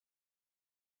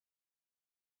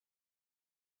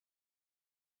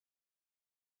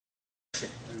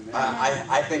resurrection.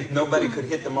 I think nobody could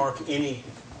hit the mark any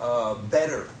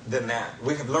better than that.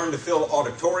 We have learned to fill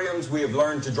auditoriums. We have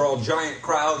learned to draw giant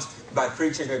crowds by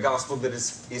preaching a gospel that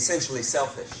is essentially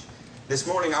selfish. This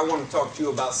morning I want to talk to you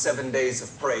about 7 days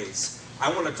of praise.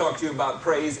 I want to talk to you about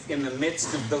praise in the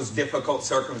midst of those difficult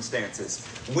circumstances.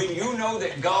 When you know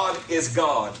that God is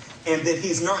God and that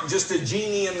He's not just a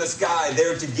genie in the sky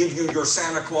there to give you your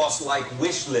Santa Claus-like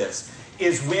wish list,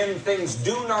 is when things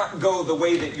do not go the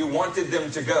way that you wanted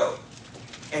them to go.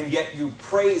 And yet you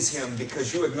praise Him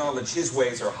because you acknowledge His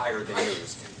ways are higher than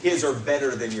yours. His are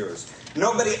better than yours.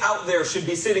 Nobody out there should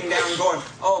be sitting down going,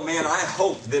 oh man, I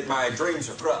hope that my dreams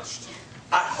are crushed.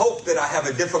 I hope that I have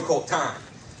a difficult time.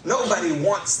 Nobody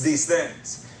wants these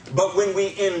things. But when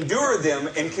we endure them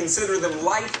and consider them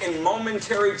light and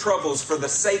momentary troubles for the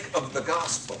sake of the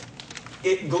gospel,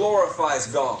 it glorifies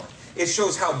God. It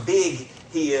shows how big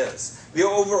He is. The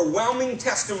overwhelming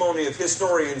testimony of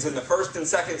historians in the 1st and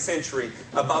 2nd century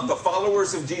about the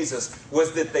followers of Jesus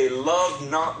was that they loved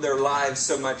not their lives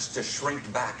so much to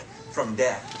shrink back from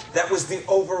death. That was the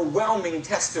overwhelming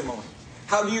testimony.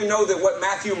 How do you know that what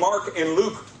Matthew, Mark, and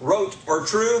Luke wrote are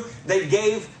true? They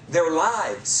gave their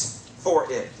lives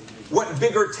for it. What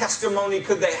bigger testimony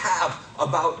could they have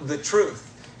about the truth?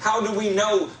 How do we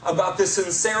know about the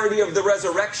sincerity of the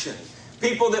resurrection?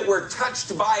 People that were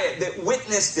touched by it, that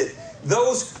witnessed it,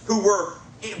 those who were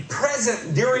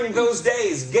present during those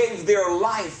days gave their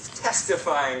life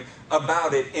testifying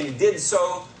about it and did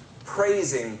so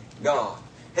praising God.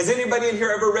 Has anybody in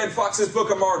here ever read Fox's Book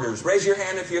of Martyrs? Raise your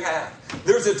hand if you have.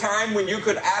 There's a time when you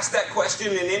could ask that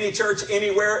question in any church,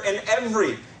 anywhere, and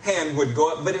every hand would go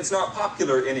up, but it's not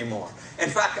popular anymore. In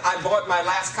fact, I bought my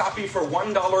last copy for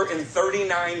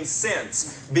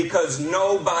 $1.39 because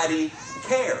nobody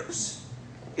cares.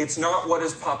 It's not what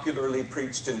is popularly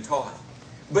preached and taught.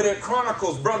 But it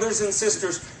chronicles brothers and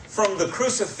sisters from the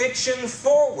crucifixion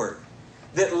forward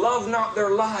that love not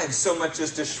their lives so much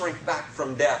as to shrink back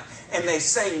from death. And they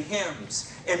sang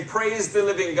hymns and praised the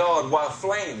living God while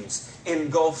flames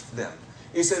engulfed them.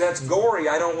 You say, that's gory.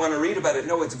 I don't want to read about it.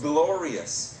 No, it's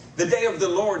glorious. The day of the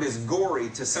Lord is gory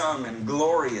to some and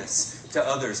glorious to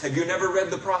others. Have you never read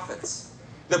the prophets?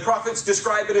 The prophets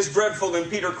describe it as dreadful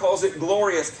and Peter calls it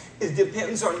glorious. It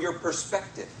depends on your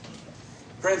perspective.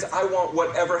 Friends, I want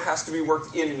whatever has to be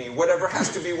worked in me, whatever has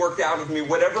to be worked out of me,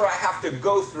 whatever I have to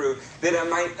go through that I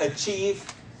might achieve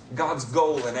God's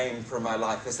goal and aim for my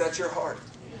life. Is that your heart?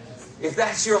 If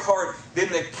that's your heart, then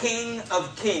the King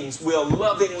of Kings will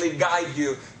lovingly guide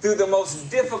you through the most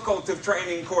difficult of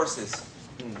training courses.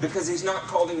 Because He's not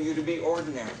calling you to be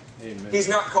ordinary. Amen. He's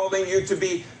not calling you to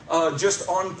be just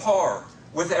on par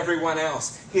with everyone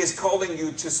else. He is calling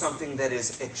you to something that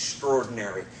is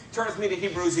extraordinary. Turn with me to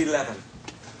Hebrews 11.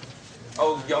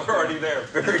 Oh, y'all are already there.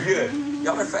 Very good.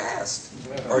 Y'all are fast.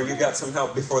 Or you got some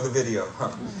help before the video,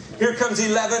 huh? Here comes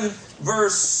 11,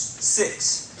 verse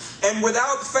 6. And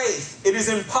without faith, it is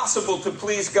impossible to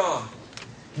please God.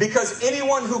 Because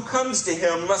anyone who comes to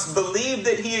Him must believe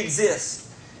that He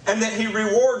exists and that He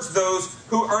rewards those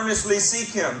who earnestly seek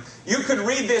Him. You could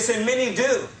read this, and many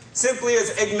do, simply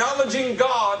as acknowledging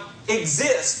God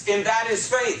exists, and that is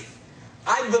faith.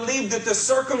 I believe that the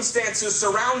circumstances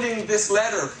surrounding this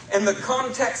letter and the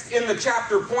context in the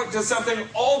chapter point to something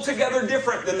altogether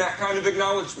different than that kind of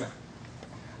acknowledgement.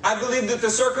 I believe that the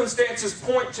circumstances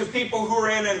point to people who are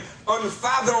in an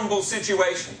unfathomable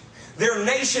situation. Their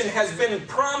nation has been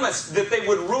promised that they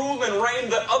would rule and reign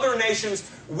the other nations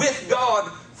with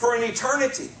God for an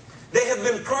eternity. They have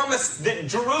been promised that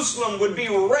Jerusalem would be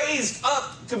raised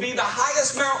up to be the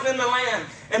highest mountain in the land,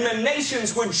 and the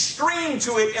nations would stream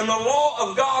to it, and the law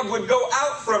of God would go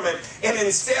out from it. And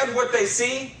instead what they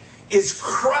see is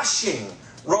crushing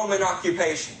Roman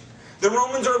occupation. The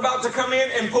Romans are about to come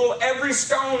in and pull every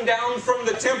stone down from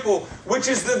the temple, which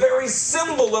is the very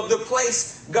symbol of the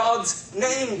place God's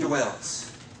name dwells.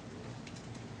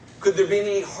 Could there be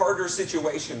any harder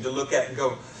situation to look at and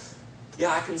go, yeah,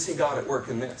 I can see God at work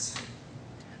in this?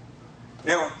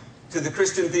 Now, to the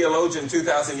Christian theologian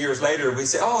 2,000 years later, we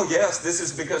say, oh yes, this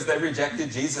is because they rejected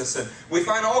Jesus. And we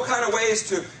find all kinds of ways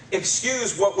to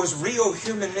excuse what was real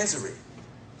human misery,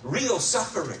 real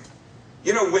suffering.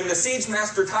 You know, when the siege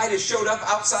master Titus showed up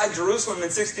outside Jerusalem in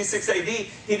 66 AD, he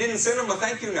didn't send them a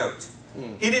thank you note.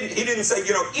 He didn't say,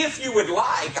 you know, if you would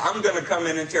like, I'm going to come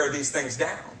in and tear these things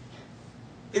down.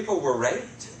 People were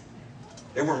raped.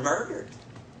 They were murdered.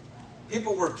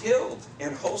 People were killed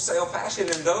in wholesale fashion,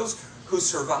 and those who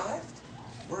survived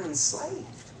were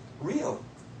enslaved. Real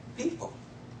people.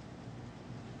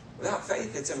 Without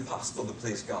faith, it's impossible to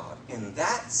please God. In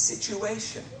that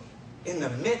situation, in the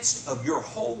midst of your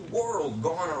whole world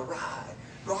gone awry,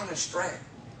 gone astray,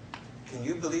 can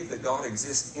you believe that God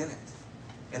exists in it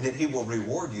and that He will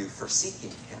reward you for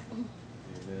seeking Him?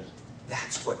 Amen.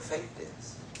 That's what faith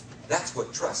is. That's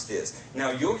what trust is.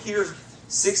 Now, you'll hear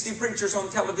 60 preachers on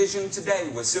television today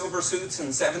with silver suits and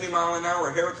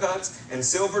 70-mile-an-hour haircuts and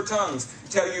silver tongues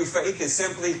tell you faith is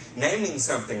simply naming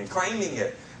something, claiming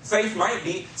it. Faith might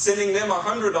be sending them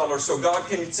 $100 so God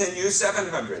can send you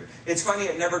 $700. It's funny,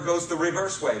 it never goes the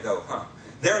reverse way, though, huh?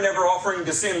 They're never offering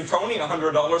to send Tony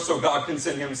 $100 so God can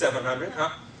send him $700, huh?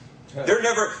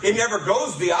 It never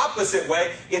goes the opposite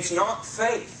way. It's not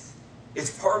faith.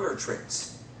 It's parlor tricks.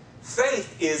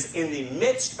 Faith is in the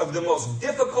midst of the most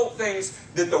difficult things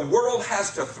that the world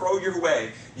has to throw your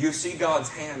way. You see God's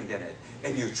hand in it,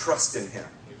 and you trust in Him.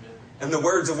 And the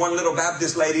words of one little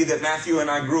Baptist lady that Matthew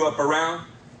and I grew up around,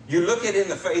 you look it in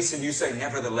the face and you say,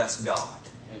 nevertheless, God.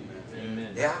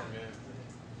 Amen. Yeah?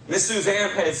 Miss Suzanne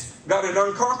has got an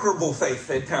unconquerable faith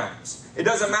at times. It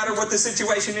doesn't matter what the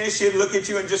situation is, she'll look at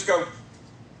you and just go,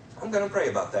 I'm going to pray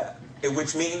about that.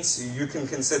 Which means you can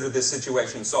consider this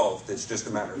situation solved. It's just a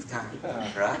matter of time.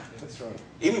 Right? That's right.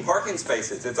 Even parking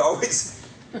spaces. It's always...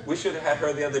 We should have had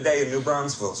her the other day in New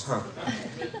Braunfels, huh?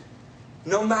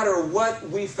 No matter what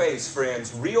we face,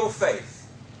 friends, real faith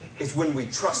is when we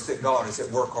trust that God is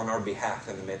at work on our behalf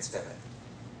in the midst of it.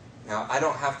 Now, I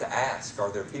don't have to ask,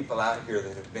 are there people out here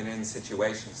that have been in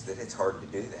situations that it's hard to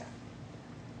do that?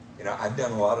 You know, I've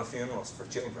done a lot of funerals for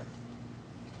children.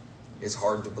 It's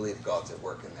hard to believe God's at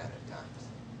work in that at times.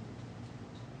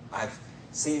 I've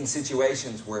seen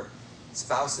situations where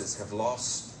spouses have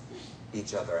lost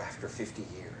each other after 50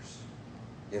 years.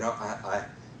 You know, I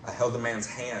held a man's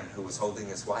hand who was holding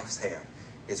his wife's hand.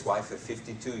 His wife at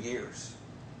 52 years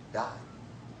died.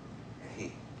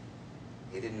 And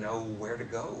he didn't know where to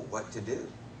go, what to do.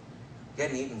 He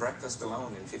hadn't eaten breakfast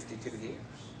alone in 52 years.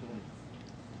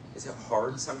 Is it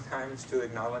hard sometimes to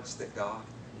acknowledge that God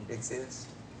exists?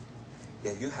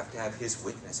 Yeah, you have to have His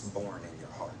witness born in your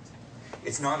heart.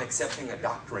 It's not accepting a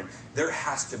doctrine. There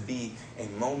has to be a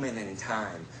moment in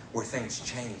time where things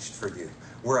changed for you,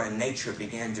 where a nature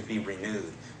began to be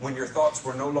renewed, when your thoughts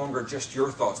were no longer just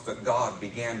your thoughts, but God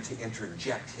began to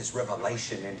interject His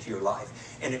revelation into your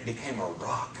life, and it became a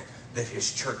rock that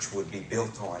His church would be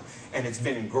built on. And it's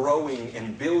been growing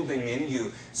and building in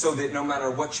you so that no matter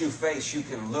what you face, you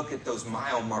can look at those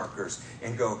mile markers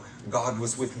and go, God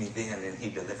was with me then and He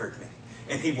delivered me.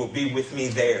 And He will be with me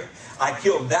there. I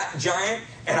killed that giant,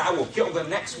 and I will kill the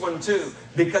next one too,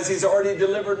 because He's already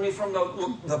delivered me from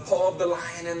the paw of the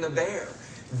lion and the bear.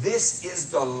 This is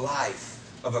the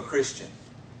life of a Christian.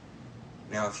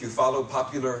 Now, if you follow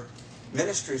popular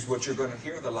ministries, what you're going to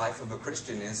hear the life of a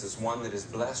Christian is one that is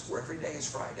blessed where every day is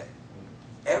Friday.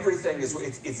 Everything is,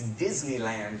 it's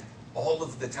Disneyland all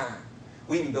of the time.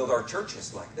 We even build our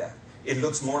churches like that. It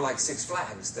looks more like Six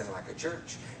Flags than like a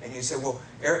church. And you say, well,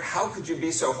 Eric, how could you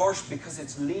be so harsh? Because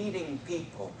it's leading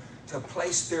people to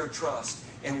place their trust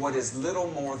in what is little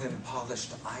more than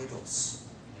polished idols.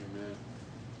 Amen.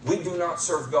 We do not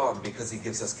serve God because He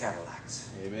gives us Cadillacs.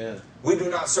 Amen. We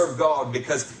do not serve God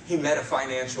because He met a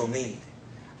financial need.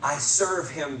 I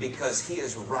serve Him because He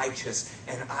is righteous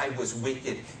and I was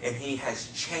wicked, and He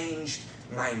has changed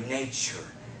my nature.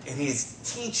 And He's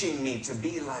teaching me to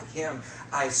be like Him.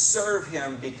 I serve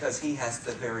Him because He has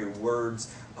the very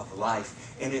words of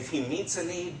life. And if He meets a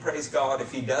need, praise God.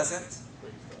 If He doesn't,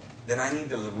 then I need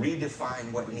to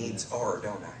redefine what needs are,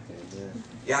 don't I? Amen.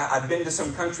 Yeah, I've been to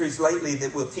some countries lately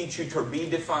that will teach you to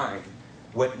redefine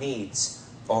what needs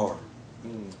are.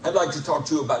 I'd like to talk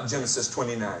to you about Genesis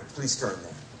 29. Please turn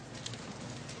there.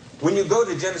 When you go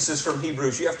to Genesis from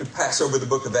Hebrews, you have to pass over the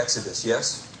book of Exodus,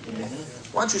 yes? Mm-hmm.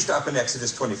 Why don't you stop in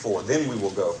Exodus 24, then we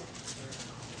will go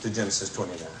to Genesis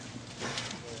 29.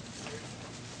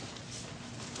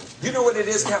 Do you know what it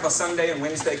is to have a Sunday and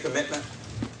Wednesday commitment?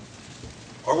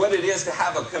 Or what it is to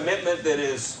have a commitment that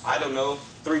is, I don't know,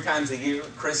 3 times a year,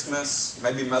 Christmas,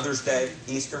 maybe Mother's Day,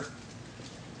 Easter?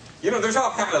 You know, there's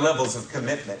all kinds of levels of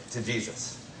commitment to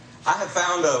Jesus. I have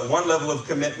found one level of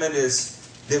commitment is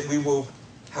that we will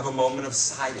have a moment of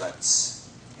silence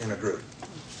in a group.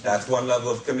 That's one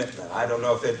level of commitment. I don't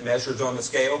know if it measures on the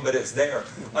scale, but it's there.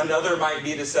 Another might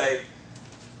be to say,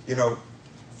 you know,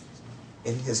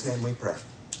 in His name we pray.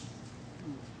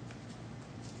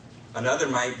 Another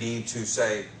might be to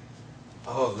say,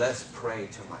 oh, let's pray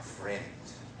to my friend,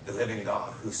 the living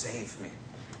God who saved me.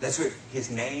 That's what His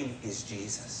name is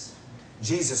Jesus.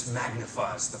 Jesus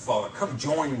magnifies the Father. Come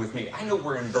join with me. I know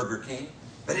we're in Burger King,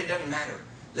 but it doesn't matter.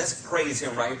 Let's praise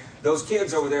Him, right? Those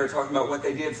kids over there are talking about what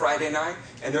they did Friday night,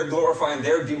 and they're glorifying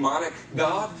their demonic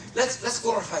God. Let's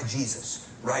glorify Jesus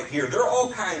right here. There are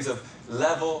all kinds of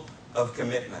level of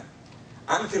commitment.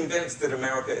 I'm convinced that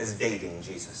America is dating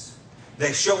Jesus.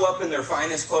 They show up in their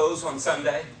finest clothes on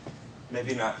Sunday.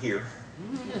 Maybe not here.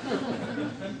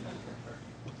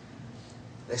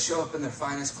 They show up in their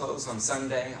finest clothes on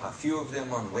Sunday, a few of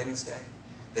them on Wednesday.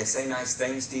 They say nice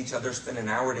things to each other, spend an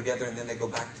hour together, and then they go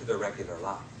back to their regular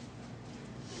life.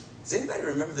 Does anybody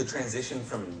remember the transition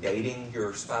from dating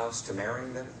your spouse to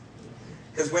marrying them?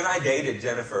 Because when I dated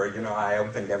Jennifer, I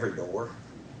opened every door.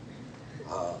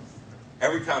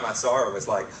 Every time I saw her, it was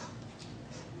like,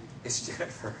 it's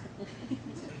Jennifer.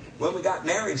 When we got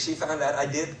married, she found out I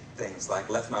did things like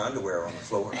left my underwear on the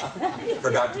floor,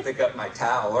 forgot to pick up my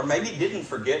towel, or maybe didn't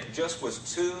forget, just was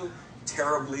too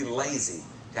terribly lazy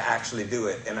to actually do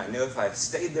it. And I knew if I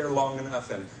stayed there long enough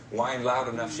and whined loud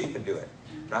enough, she could do it,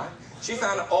 right? She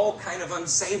found all kind of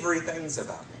unsavory things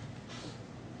about me.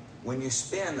 When you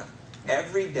spend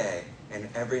every day and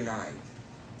every night,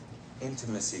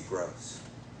 intimacy grows.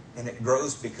 And it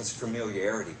grows because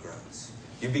familiarity grows.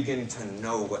 You begin to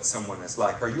know what someone is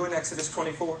like. Are you in Exodus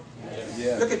 24?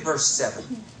 Yeah. Look at verse 7.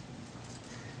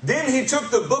 Then he took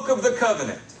the book of the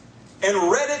covenant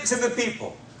and read it to the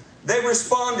people. They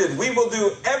responded, "We will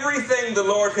do everything the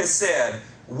Lord has said.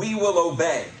 We will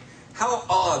obey." How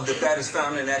odd that is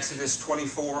found in Exodus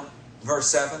 24, verse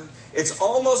 7. It's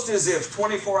almost as if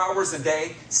 24 hours a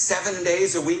day, 7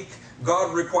 days a week,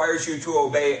 God requires you to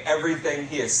obey everything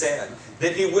He has said.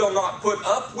 That He will not put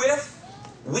up with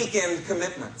weekend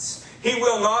commitments. He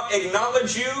will not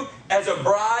acknowledge you as a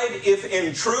bride if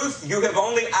in truth you have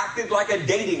only acted like a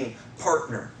dating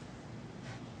partner.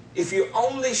 If you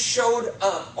only showed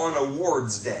up on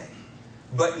awards day,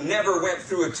 but never went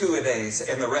through a two-a-days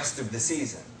and the rest of the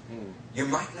season, you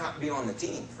might not be on the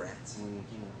team, friends.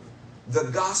 The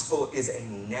gospel is a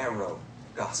narrow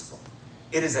gospel.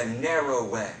 It is a narrow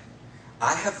way.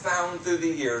 I have found through the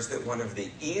years that one of the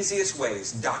easiest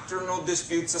ways, doctrinal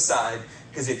disputes aside,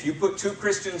 because if you put two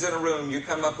Christians in a room, you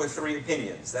come up with 3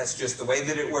 opinions. That's just the way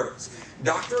that it works.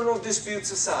 Doctrinal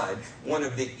disputes aside, one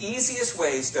of the easiest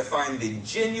ways to find the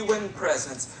genuine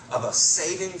presence of a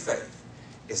saving faith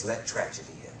is let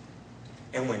tragedy hit.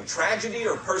 And when tragedy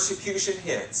or persecution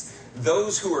hits,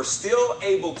 those who are still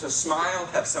able to smile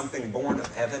have something born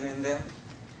of heaven in them,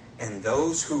 and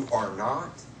those who are not,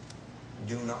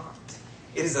 do not.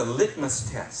 It is a litmus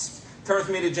test. Turn with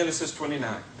me to Genesis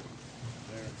 29.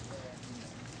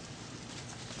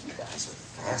 You guys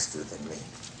are faster than me.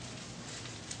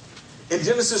 In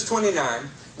Genesis 29,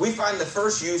 we find the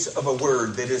first use of a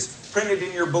word that is printed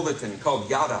in your bulletin called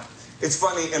yada. It's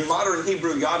funny, in modern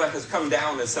Hebrew, yada has come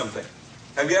down as something.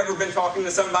 Have you ever been talking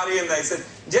to somebody and they said,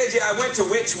 JJ, I went to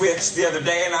Which the other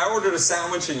day and I ordered a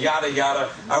sandwich and yada yada.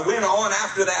 I went on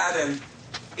after that and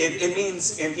it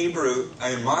means in Hebrew,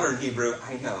 in modern Hebrew,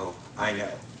 I know.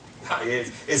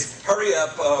 It's hurry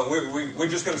up, we're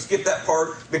just going to skip that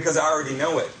part because I already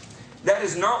know it. That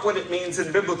is not what it means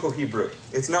in biblical Hebrew.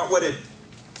 It's not what it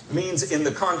means in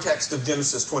the context of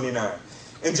Genesis 29.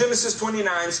 In Genesis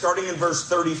 29, starting in verse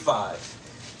 35,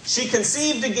 she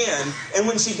conceived again, and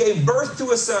when she gave birth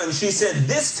to a son, she said,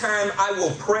 "This time I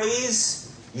will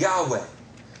praise Yahweh."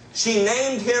 She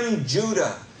named him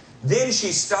Judah. Then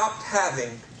she stopped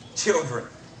having children.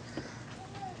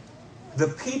 The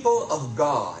people of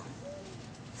God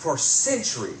for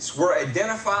centuries were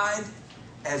identified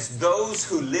as those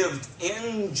who lived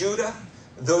in Judah,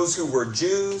 those who were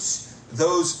Jews,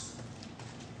 those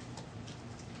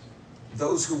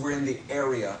who were in the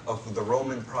area of the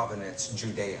Roman province,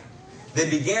 Judea. They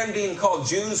began being called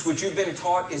Jews, which you've been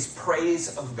taught is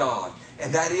praise of God.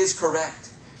 And that is correct.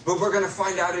 But we're going to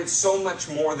find out it's so much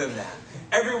more than that.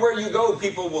 Everywhere you go,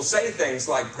 people will say things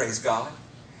like praise God.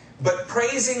 But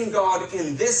praising God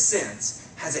in this sense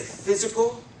has a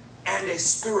physical and a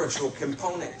spiritual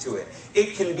component to it.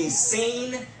 It can be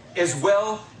seen as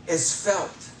well as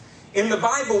felt. In the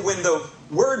Bible, when the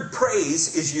word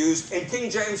praise is used, and King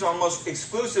James almost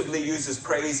exclusively uses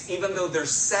praise, even though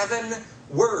there's 7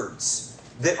 words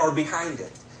that are behind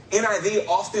it. NIV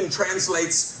often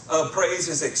translates praise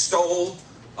as extol,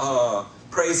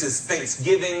 praise as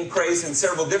thanksgiving, praise in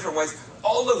several different ways.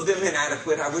 All of them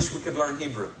inadequate. I wish we could learn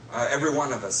Hebrew, every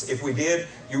one of us. If we did,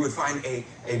 you would find a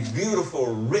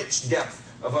beautiful, rich depth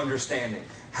of understanding.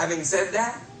 Having said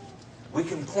that, we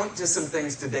can point to some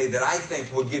things today that I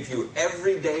think will give you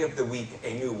every day of the week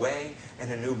a new way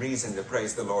and a new reason to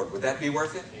praise the Lord. Would that be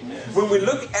worth it? Amen. When we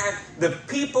look at the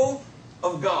people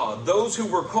of God, those who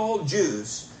were called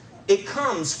Jews, it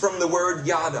comes from the word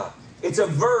yada. It's a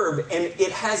verb and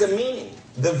it has a meaning.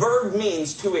 The verb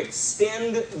means to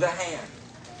extend the hand,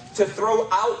 to throw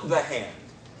out the hand.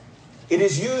 It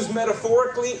is used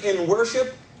metaphorically in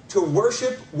worship, to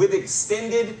worship with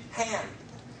extended hand.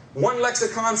 One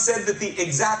lexicon said that the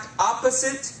exact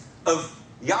opposite of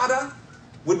yada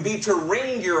would be to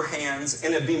wring your hands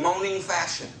in a bemoaning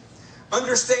fashion.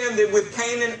 Understand that with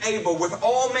Cain and Abel, with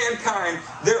all mankind,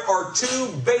 there are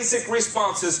two basic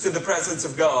responses to the presence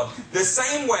of God. The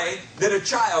same way that a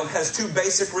child has two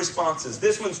basic responses.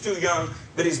 This one's too young,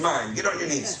 but he's mine. Get on your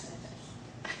knees.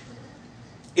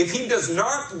 If he does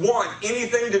not want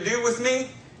anything to do with me,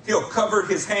 he'll cover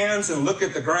his hands and look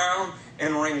at the ground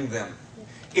and wring them.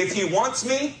 If he wants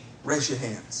me, raise your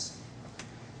hands.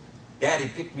 Daddy,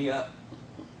 pick me up.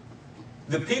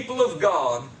 The people of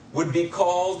God would be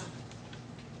called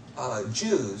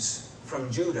Jews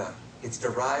from Judah. It's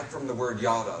derived from the word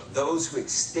yada, those who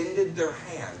extended their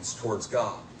hands towards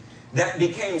God. That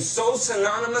became so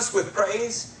synonymous with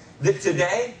praise that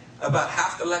today about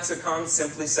half the lexicons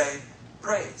simply say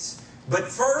praise. But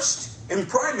first and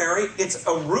primary, it's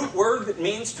a root word that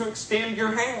means to extend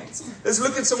your hands. Let's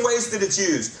look at some ways that it's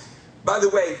used. By the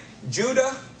way,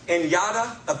 Judah and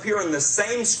yada appear in the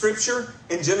same scripture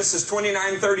in Genesis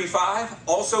 29:35,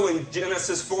 also in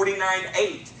Genesis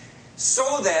 49:8.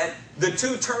 So that the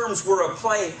two terms were a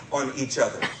play on each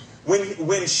other.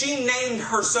 When she named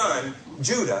her son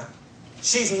Judah,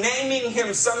 she's naming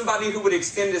him somebody who would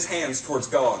extend his hands towards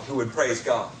God, who would praise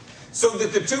God. So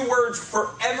that the two words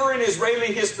forever in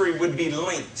Israeli history would be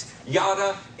linked.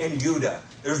 Yada and Judah.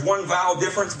 There's one vowel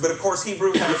difference, but of course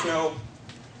Hebrew has no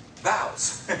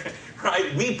vowels.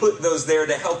 Right? We put those there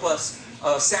to help us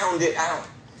sound it out.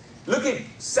 Look at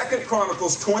 2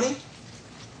 Chronicles 20.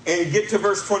 And get to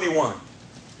verse 21.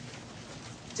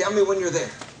 Tell me when you're there.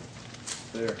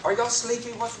 There. Are y'all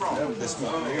sleepy? What's wrong this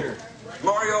morning? I'm here.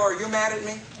 Mario, are you mad at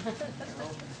me?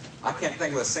 I can't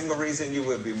think of a single reason you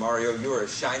would be, Mario. You are a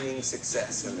shining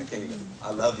success in the kingdom.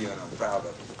 I love you and I'm proud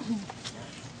of you.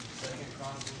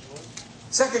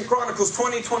 2 Chronicles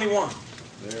 20:21.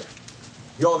 There.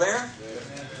 Y'all there?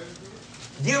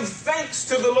 Give thanks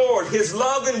to the Lord. His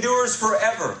love endures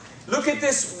forever. Look at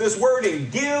this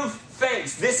wording. Give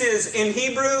thanks. This is in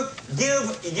Hebrew,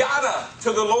 give yada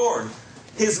to the Lord.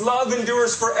 His love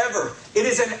endures forever. It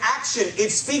is an action. It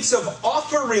speaks of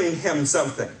offering him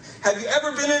something. Have you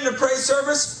ever been in a praise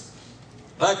service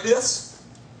like this?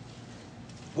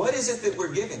 What is it that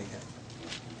we're giving him?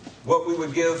 What we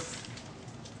would give,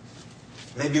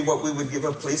 maybe what we would give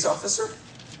a police officer?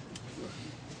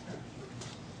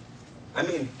 I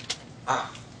mean,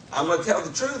 I'm going to tell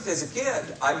the truth. As a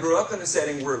kid, I grew up in a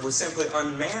setting where it was simply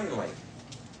unmanly.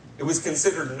 It was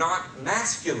considered not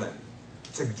masculine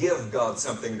to give God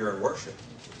something during worship.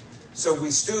 So we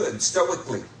stood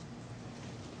stoically.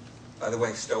 By the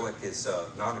way, stoic is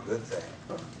not a good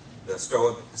thing. The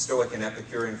Stoic and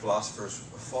Epicurean philosophers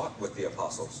fought with the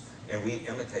apostles, and we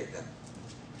imitate them.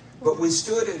 But we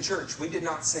stood in church. We did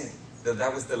not sing.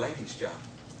 That was the ladies' job.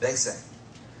 They sang.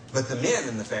 But the men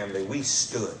in the family, we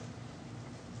stood.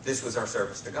 This was our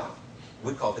service to God.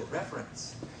 We called it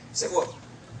reverence. You say, well,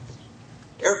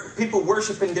 people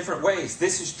worship in different ways.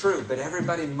 This is true, but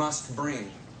everybody must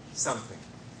bring something.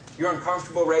 You're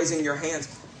uncomfortable raising your hands.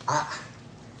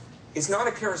 It's not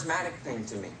a charismatic thing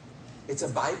to me. It's a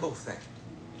Bible thing.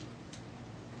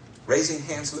 Raising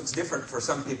hands looks different for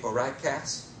some people, right,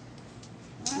 Cass?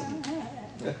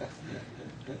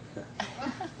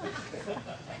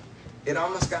 It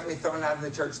almost got me thrown out of the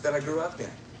church that I grew up in.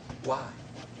 Why?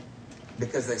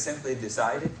 Because they simply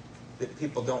decided that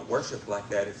people don't worship like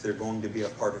that if they're going to be a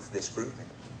part of this grouping.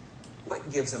 What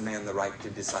gives a man the right to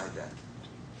decide that?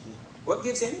 What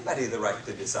gives anybody the right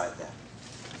to decide that?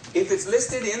 If it's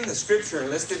listed in the Scripture, and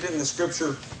listed in the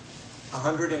Scripture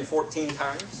 114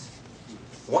 times,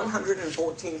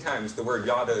 114 times the word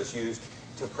yada is used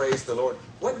to praise the Lord.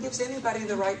 What gives anybody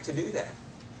the right to do that?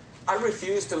 I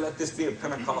refuse to let this be a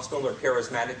Pentecostal or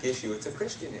charismatic issue. It's a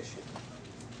Christian issue.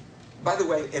 By the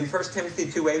way, in 1 Timothy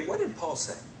 2:8, what did Paul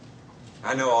say?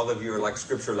 I know all of you are like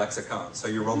Scripture lexicons, so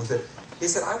you're wrong with it. He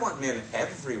said, I want men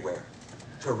everywhere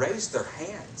to raise their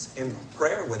hands in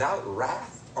prayer without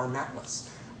wrath or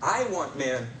malice. I want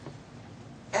men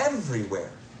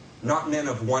everywhere, not men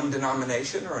of one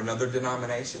denomination or another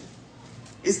denomination.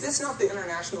 Is this not the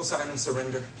international sign of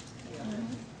surrender?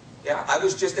 Yeah, I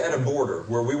was just at a border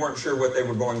where we weren't sure what they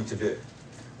were going to do.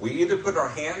 We either put our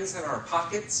hands in our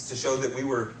pockets to show that we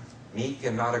were meek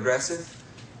and not aggressive,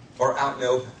 or out in the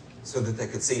open so that they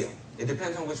could see them. It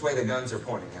depends on which way the guns are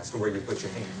pointing as to where you put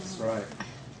your hands. That's right.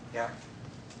 Yeah.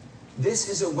 This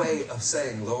is a way of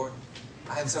saying, Lord,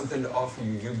 I have something to offer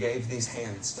you. You gave these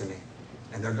hands to me,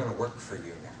 and they're going to work for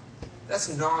you now.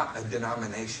 That's not a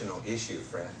denominational issue,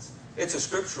 friends. It's a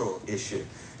scriptural issue.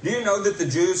 Do you know that the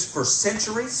Jews for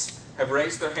centuries have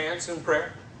raised their hands in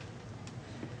prayer?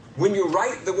 When you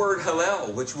write the word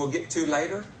Hallel, which we'll get to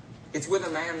later, it's with a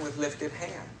man with lifted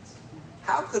hands.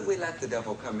 How could we let the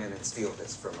devil come in and steal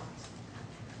this from us?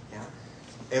 Yeah.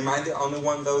 Am I the only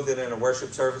one, though, that in a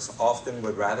worship service often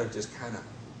would rather just kind of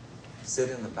sit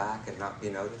in the back and not be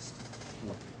noticed?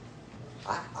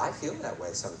 I feel that way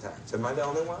sometimes. Am I the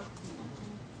only one?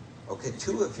 Okay,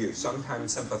 2 of you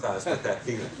sometimes sympathize with that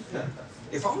feeling.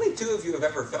 If only 2 of you have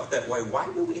ever felt that way, why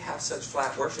do we have such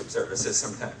flat worship services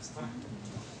sometimes?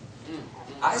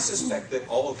 I suspect that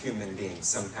all human beings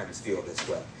sometimes feel this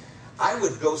way. I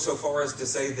would go so far as to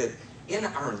say that in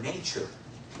our nature,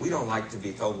 we don't like to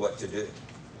be told what to do.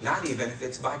 Not even if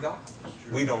it's by God.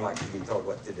 We don't like to be told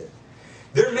what to do.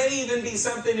 There may even be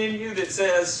something in you that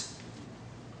says,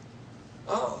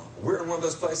 oh, we're in one of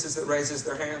those places that raises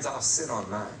their hands, I'll sit on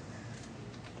mine.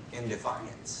 In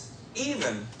defiance.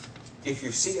 Even if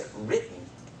you see it written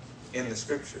in the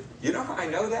Scripture. You know how I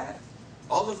know that?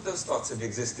 All of those thoughts have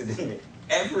existed in me.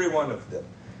 Every one of them.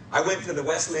 I went to the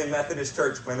Wesleyan Methodist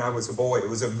Church when I was a boy. It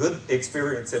was a good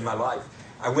experience in my life.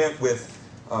 I went with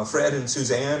Fred and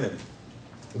Suzanne and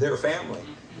their family.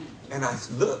 And I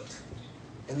looked,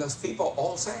 and those people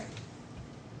all sang.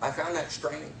 I found that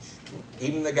strange.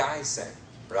 Even the guys sang,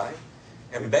 right?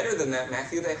 And better than that,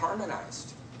 Matthew, they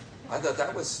harmonized. I thought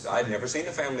that was, I'd never seen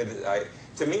a family that,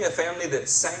 to me, a family that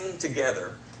sang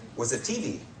together was a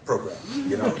TV program.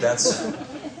 You know,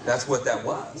 that's what that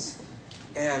was.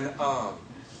 And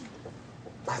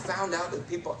I found out that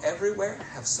people everywhere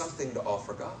have something to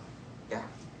offer God. Yeah.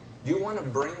 Do you want to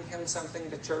bring Him something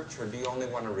to church, or do you only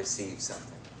want to receive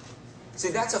something? See,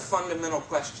 that's a fundamental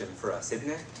question for us, isn't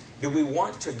it? Do we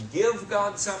want to give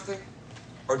God something,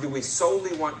 or do we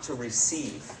solely want to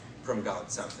receive from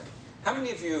God something? How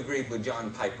many of you agreed with John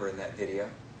Piper in that video?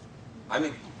 I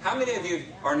mean, how many of you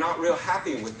are not real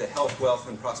happy with the health, wealth,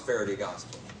 and prosperity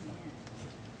gospel?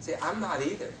 See, I'm not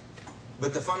either.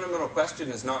 But the fundamental question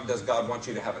is not, does God want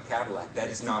you to have a Cadillac? That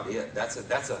is not it. That's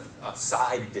a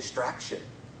side distraction.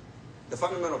 The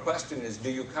fundamental question is,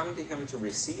 do you come to Him to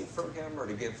receive from Him or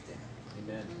to give to Him?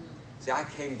 Amen. See, I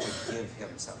came to give Him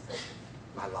something,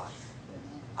 my life.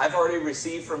 I've already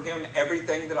received from Him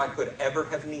everything that I could ever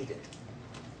have needed.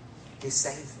 He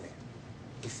saved me.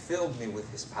 He filled me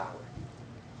with His power.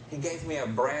 He gave me a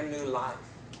brand new life.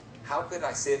 How could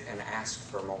I sit and ask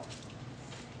for more?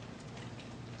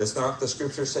 Does not the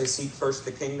Scripture say, seek first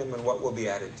the kingdom and what will be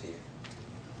added to you?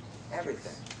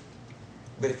 Everything.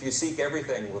 But if you seek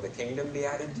everything, will the kingdom be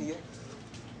added to you?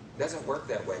 It doesn't work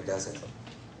that way, does it?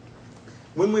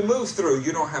 When we move through,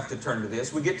 you don't have to turn to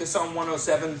this. We get to Psalm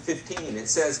 107:15. It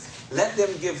says, let them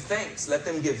give thanks. Let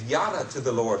them give yada to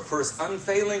the Lord for His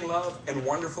unfailing love and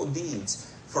wonderful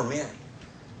deeds for men.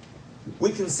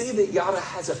 We can see that yada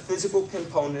has a physical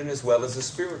component as well as a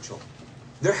spiritual.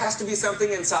 There has to be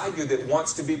something inside you that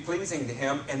wants to be pleasing to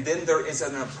Him, and then there is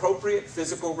an appropriate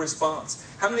physical response.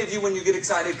 How many of you, when you get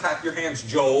excited, clap your hands?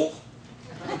 Joel?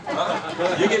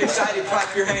 You get excited,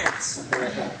 clap your hands.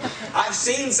 I've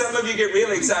seen some of you get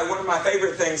really excited. One of my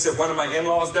favorite things that one of my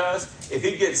in-laws does, if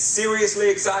he gets seriously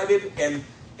excited and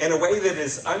in a way that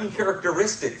is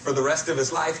uncharacteristic for the rest of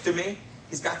his life to me,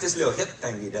 he's got this little hip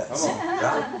thing he does.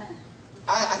 Right?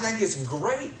 I think it's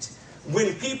great.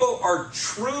 When people are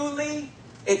truly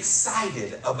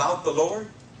excited about the Lord,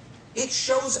 it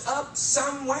shows up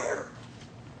somewhere,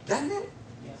 doesn't it?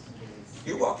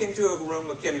 You walk into a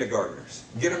room of kindergartners,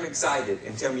 get them excited,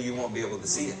 and tell me you won't be able to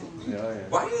see it.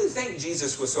 Why do you think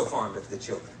Jesus was so fond of the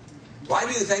children? Why do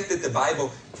you think that the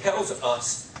Bible tells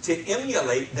us to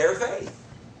emulate their faith?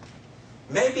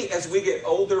 Maybe as we get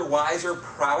older, wiser,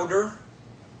 prouder.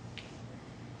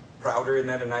 Prouder, isn't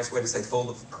that a nice way to say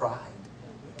full of pride?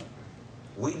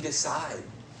 We decide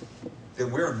that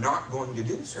we're not going to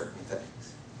do certain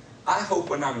things. I hope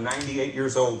when I'm 98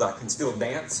 years old I can still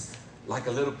dance like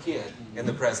a little kid in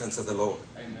the presence of the Lord.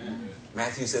 Amen.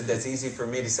 Matthew said, that's easy for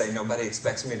me to say. Nobody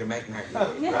expects me to make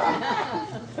 98.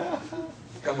 Right?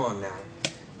 Come on now.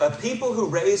 A people who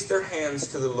raise their hands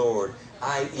to the Lord,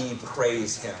 i.e.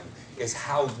 praise Him, is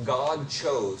how God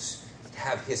chose to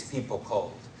have His people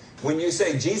called. When you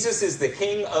say Jesus is the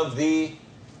King of the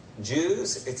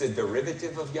Jews, it's a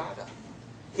derivative of yada.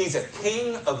 He's a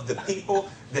king of the people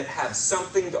that have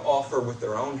something to offer with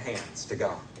their own hands to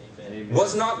God. Amen.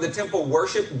 Was not the temple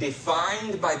worship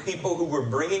defined by people who were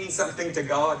bringing something to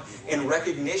God in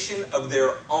recognition of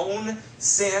their own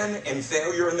sin and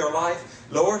failure in their life?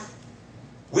 Lord,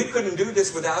 we couldn't do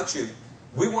this without you.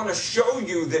 We want to show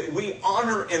you that we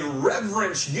honor and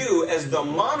reverence you as the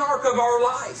monarch of our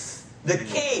life, the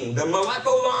king, the Melech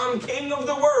Olam, king of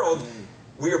the world.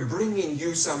 We are bringing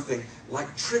you something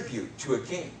like tribute to a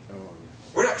king.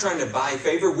 We're not trying to buy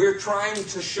favor. We're trying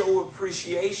to show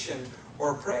appreciation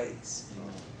or praise.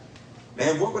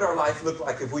 Man, what would our life look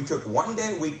like if we took one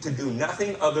day a week to do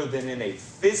nothing other than in a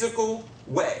physical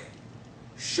way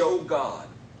show God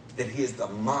that He is the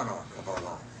monarch of our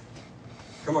life?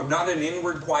 Come on, not an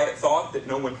inward quiet thought that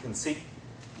no one can see.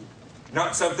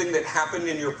 Not something that happened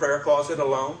in your prayer closet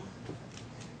alone.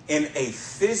 In a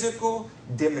physical,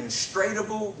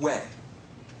 demonstrable way,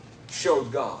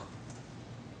 showed God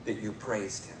that you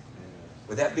praised Him.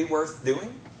 Would that be worth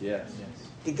doing? Yes.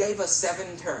 He gave us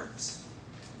 7 terms.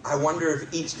 I wonder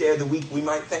if each day of the week we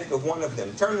might think of one of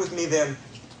them. Turn with me then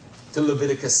to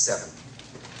Leviticus 7.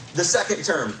 The second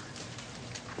term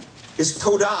is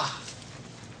Todah.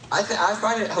 I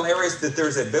find it hilarious that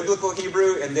there's a biblical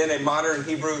Hebrew and then a modern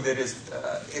Hebrew that is,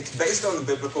 it's based on the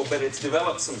biblical, but it's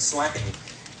developed some slang.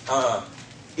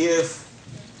 If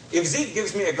Zeke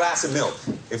gives me a glass of milk,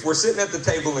 if we're sitting at the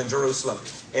table in Jerusalem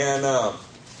and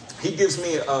he gives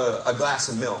me a glass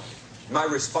of milk, my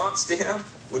response to him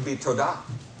would be Todah.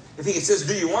 If he says,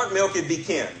 do you want milk, it'd be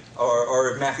Ken.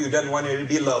 Or if Matthew doesn't want it, it'd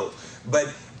be Lo.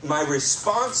 But my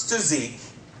response to Zeke,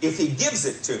 if he gives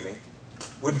it to me,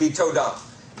 would be Todah.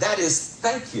 That is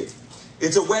thank you.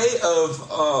 It's a way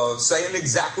of saying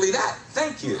exactly that.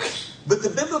 Thank you. But the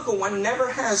biblical one never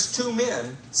has 2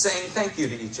 men saying thank you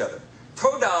to each other.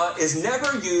 Todah is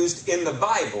never used in the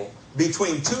Bible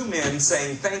between 2 men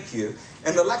saying thank you.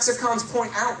 And the lexicons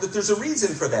point out that there's a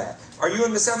reason for that. Are you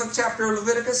in the 7th chapter of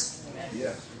Leviticus?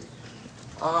 Yes.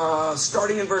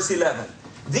 Starting in verse 11.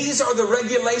 These are the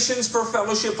regulations for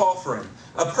fellowship offering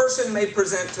a person may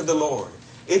present to the Lord.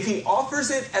 If he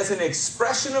offers it as an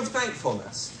expression of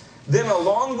thankfulness, then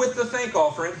along with the thank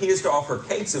offering, he is to offer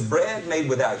cakes of bread made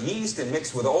without yeast and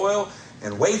mixed with oil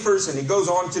and wafers, and he goes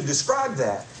on to describe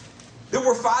that. There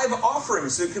were 5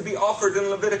 offerings that could be offered in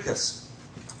Leviticus.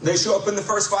 They show up in the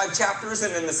first 5 chapters,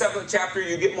 and in the 7th chapter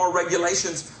you get more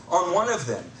regulations on one of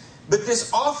them. But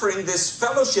this offering, this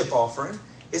fellowship offering,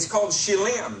 is called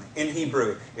shilim in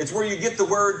Hebrew. It's where you get the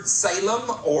word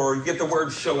Salem or you get the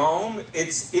word shalom.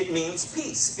 It means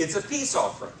peace. It's a peace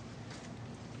offering.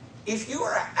 If you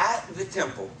are at the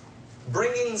temple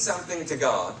bringing something to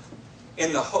God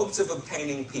in the hopes of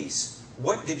obtaining peace,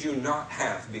 what did you not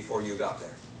have before you got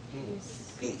there?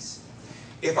 Peace.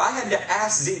 If I had to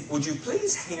ask Zeke, would you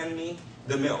please hand me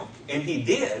the milk? And he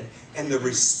did, and the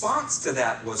response to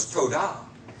that was Todah.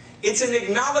 It's an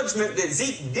acknowledgement that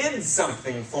Zeke did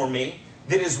something for me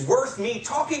that is worth me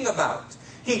talking about.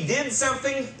 He did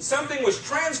something was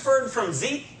transferred from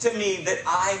Zeke to me that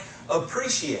I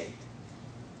appreciate.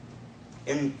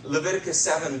 In Leviticus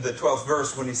 7, the 12th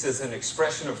verse, when he says an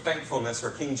expression of thankfulness, or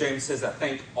King James says a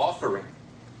thank offering,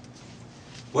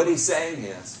 what he's saying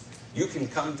is, you can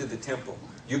come to the temple,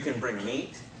 you can bring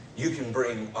meat, you can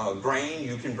bring grain,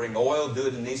 you can bring oil, do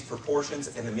it in these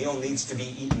proportions, and the meal needs to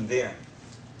be eaten then.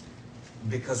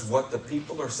 Because what the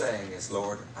people are saying is,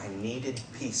 Lord, I needed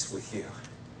peace with you,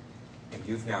 and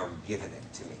you've now given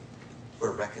it to me.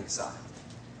 We're reconciled,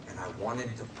 and I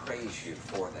wanted to praise you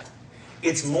for that.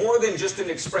 It's more than just an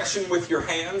expression with your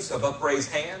hands, of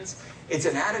upraised hands. It's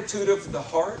an attitude of the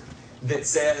heart that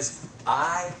says,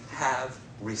 I have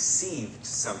received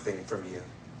something from you,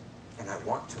 and I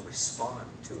want to respond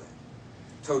to it.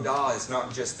 Todah is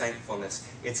not just thankfulness.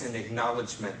 It's an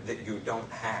acknowledgement that you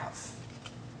don't have,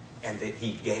 and that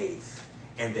He gave,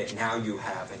 and that now you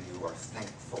have, and you are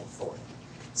thankful for it.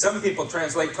 Some people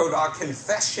translate Todah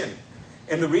confession.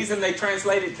 And the reason they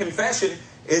translate it confession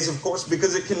is, of course,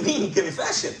 because it can mean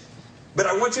confession. But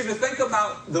I want you to think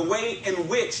about the way in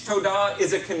which Todah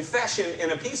is a confession in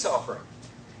a peace offering.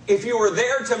 If you were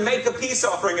there to make a peace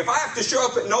offering, if I have to show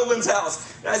up at Nolan's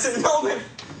house, and I said, Nolan,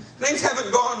 things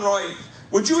haven't gone right.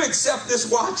 Would you accept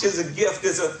this watch as a gift,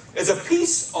 as a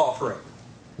peace offering?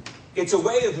 It's a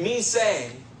way of me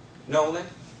saying, Nolan,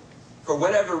 for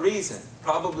whatever reason,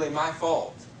 probably my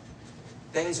fault,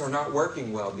 things are not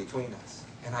working well between us.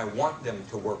 And I want them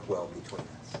to work well between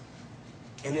us.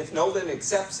 And if Nolan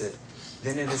accepts it,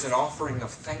 then it is an offering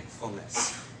of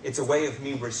thankfulness. It's a way of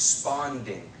me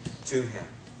responding to him.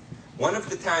 One of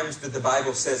the times that the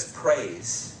Bible says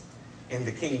praise, in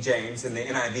the King James, in the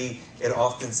NIV, it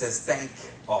often says thank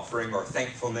offering or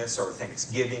thankfulness or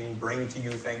thanksgiving, bring to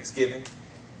you thanksgiving.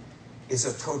 Is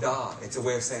a Todah. It's a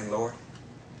way of saying, Lord,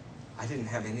 I didn't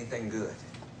have anything good,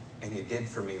 and you did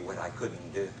for me what I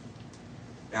couldn't do.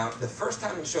 Now, the first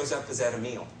time it shows up is at a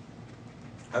meal,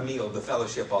 the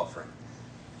fellowship offering.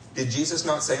 Did Jesus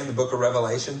not say in the book of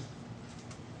Revelation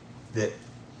that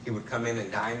He would come in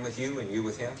and dine with you and you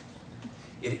with Him?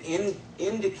 It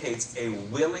indicates a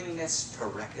willingness to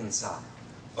reconcile,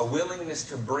 a willingness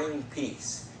to bring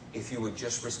peace. if you would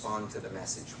just respond to the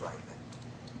message rightly.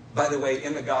 By the way,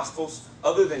 in the Gospels,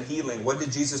 other than healing, what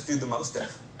did Jesus do the most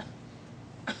of?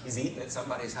 He's eating at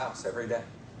somebody's house every day.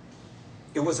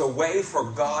 It was a way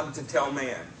for God to tell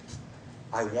man,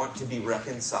 I want to be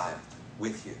reconciled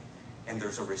with you. And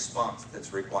there's a response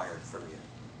that's required from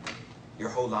you. Your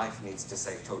whole life needs to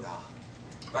say Todah.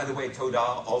 By the way,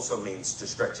 Todah also means to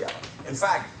stretch out. In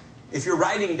fact, if you're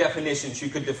writing definitions, you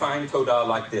could define Todah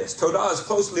like this. Todah is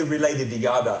closely related to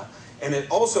Yada, and it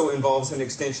also involves an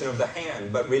extension of the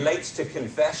hand, but relates to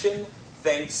confession,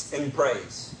 thanks, and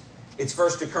praise. Its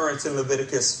first occurrence in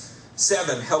Leviticus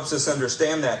 7 helps us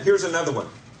understand that. Here's another one.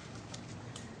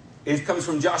 It comes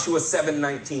from Joshua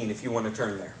 7:19, if you want to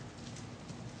turn there.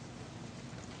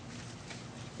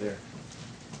 There.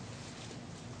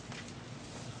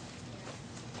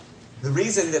 The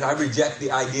reason that I reject the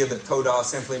idea that Todah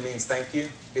simply means thank you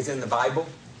is in the Bible.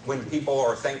 When people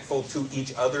are thankful to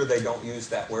each other, they don't use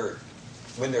that word.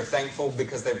 When they're thankful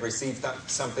because they've received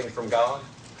something from God,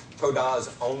 Todah is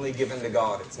only given to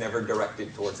God. It's never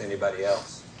directed towards anybody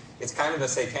else. It's kind of a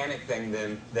satanic thing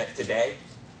then that today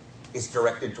is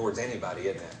directed towards anybody,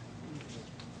 isn't it?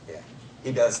 Yeah,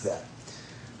 he does that.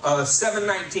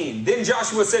 7:19. Then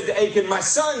Joshua said to Achan, my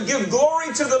son, give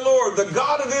glory to the Lord, the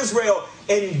God of Israel,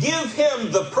 and give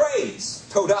him the praise.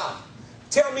 Todah.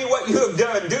 Tell me what you have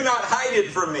done. Do not hide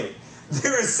it from me.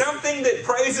 There is something that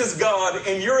praises God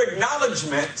in your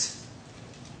acknowledgement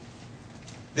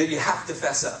that you have to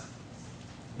fess up.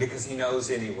 Because he knows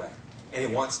anyway. And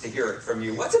he wants to hear it from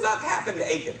you. What's about to happen to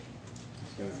Achan?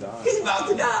 He's about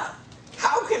to die.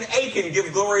 How can Achan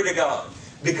give glory to God?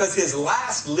 Because his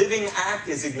last living act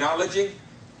is acknowledging,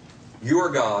 you are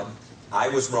God, I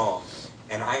was wrong,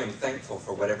 and I am thankful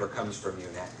for whatever comes from you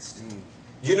next. Do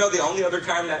you know the only other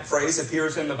time that phrase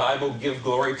appears in the Bible, give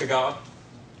glory to God?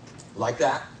 Like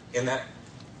that, in that,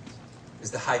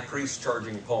 is the high priest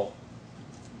charging Paul.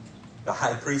 The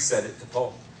high priest said it to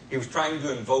Paul. He was trying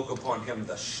to invoke upon him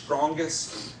the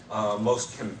strongest,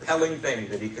 most compelling thing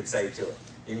that he could say to it.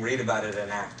 You can read about it in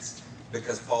Acts,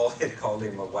 because Paul had called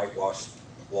him a whitewashed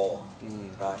wall.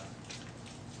 Right?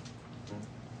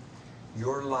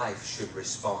 Your life should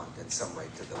respond in some way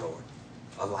to the Lord.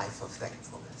 A life of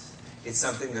thankfulness. It's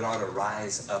something that ought to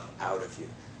rise up out of you.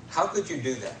 How could you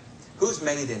do that? Who's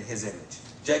made in his image?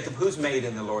 Jacob, who's made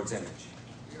in the Lord's image?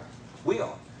 We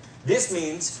are. This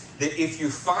means that if you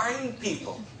find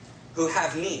people who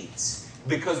have needs,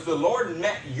 because the Lord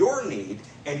met your need,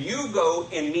 and you go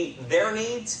and meet their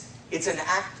needs, it's an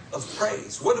act of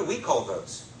praise. What do we call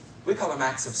those? We call them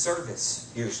acts of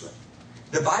service, usually.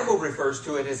 The Bible refers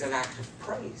to it as an act of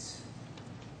praise.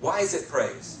 Why is it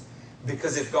praise?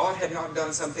 Because if God had not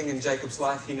done something in Jacob's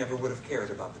life, he never would have cared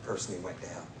about the person he went to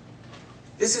help.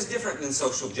 This is different than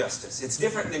social justice. It's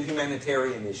different than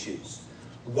humanitarian issues.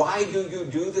 Why do you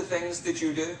do the things that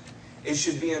you do? It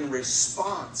should be in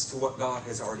response to what God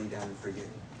has already done for you.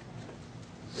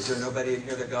 Is there nobody in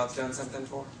here that God's done something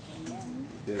for? Amen.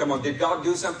 Come on, did God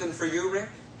do something for you, Rick?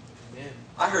 Amen.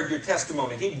 I heard your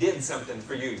testimony. He did something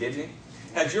for you, didn't he?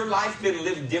 Has your life been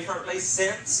lived differently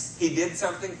since he did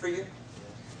something for you?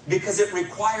 Because it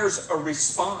requires a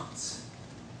response.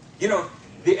 You know,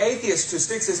 the atheist who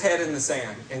sticks his head in the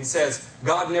sand and says,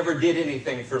 God never did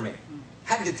anything for me,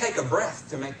 had to take a breath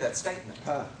to make that statement.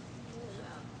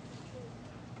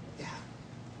 Yeah.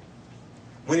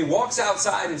 When he walks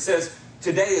outside and says,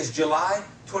 today is July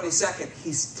 22nd,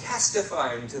 he's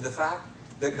testifying to the fact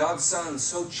that God's Son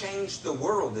so changed the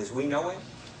world as we know it,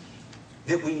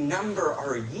 that we number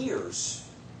our years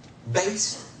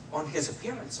based on his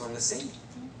appearance on the scene.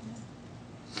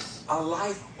 A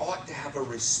life ought to have a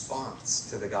response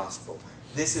to the gospel.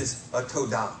 This is a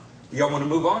Todah. Y'all want to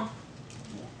move on?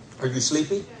 Are you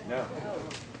sleepy? No.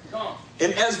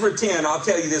 In Ezra 10, I'll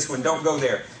tell you this one. Don't go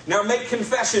there. Now make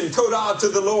confession, Todah, to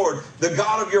the Lord, the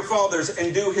God of your fathers,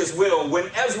 and do his will.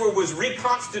 When Ezra was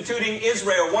reconstituting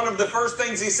Israel, one of the first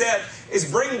things he said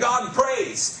is bring God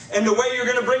praise. And the way you're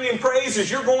going to bring him praise is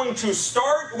you're going to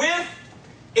start with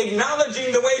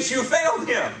acknowledging the ways you failed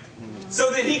him,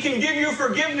 so that he can give you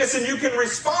forgiveness and you can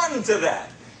respond to that.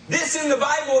 This in the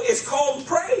Bible is called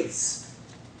praise.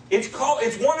 It's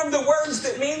one of the words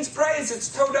that means praise. It's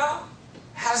Todah.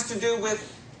 Has to do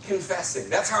with confessing.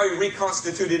 That's how he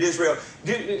reconstituted Israel.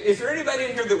 Is there anybody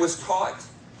in here that was taught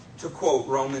to quote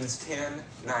Romans 10,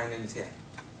 9, and 10?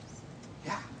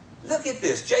 Yeah. Look at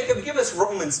this. Jacob, give us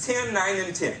Romans 10, 9,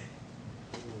 and 10. If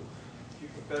you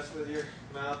confess with your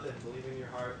mouth and believe in your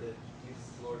heart that Jesus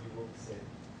is Lord, you will be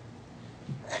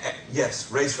saved. Yes,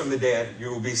 raised from the dead,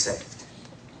 you will be saved.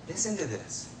 Listen to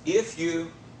this. If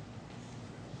you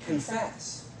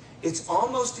confess. It's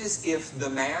almost as if the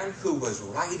man who was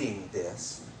writing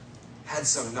this had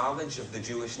some knowledge of the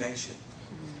Jewish nation.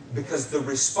 Because the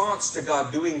response to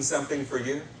God doing something for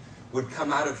you would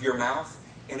come out of your mouth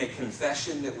in a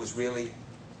confession that was really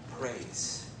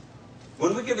praise.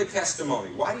 When we give a testimony,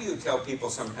 why do you tell people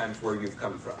sometimes where you've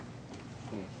come from?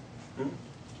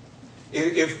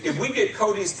 If we get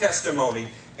Cody's testimony,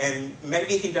 and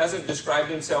maybe he doesn't describe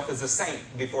himself as a saint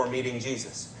before meeting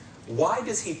Jesus, why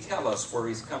does he tell us where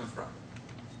he's come from?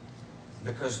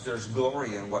 Because there's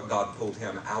glory in what God pulled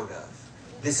him out of.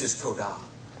 This is Todah.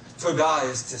 Todah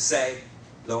is to say,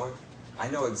 Lord, I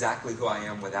know exactly who I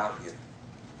am without you.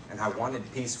 And I wanted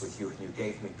peace with you, and you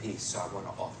gave me peace, so I want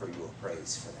to offer you a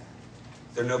praise for that.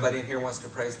 Is there nobody in here who wants to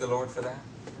praise the Lord for that?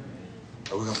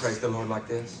 Are we going to praise the Lord like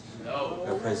this? No.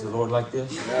 Going to praise the Lord like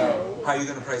this? No. How are you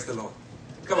going to praise the Lord?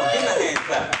 Come on, give me a hand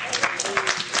clap.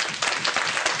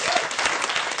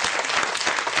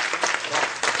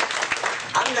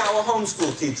 I'm now a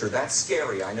homeschool teacher. That's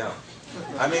scary, I know.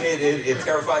 I mean, it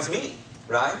terrifies me,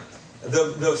 right?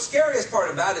 The scariest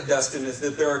part about it, Dustin, is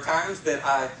that there are times that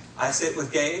I sit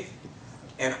with Gabe,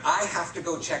 and I have to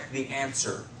go check the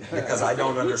answer because I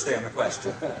don't understand the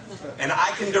question. And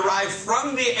I can derive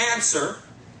from the answer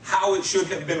how it should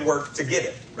have been worked to get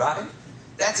it, right?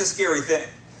 That's a scary thing.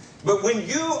 But when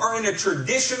you are in a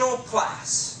traditional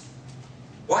class,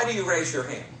 why do you raise your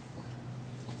hand?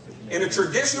 In a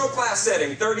traditional class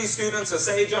setting, 30 students, a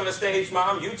sage on the stage,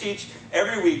 Mom, you teach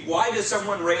every week. Why does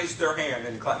someone raise their hand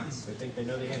in class? They think they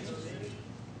know the answer.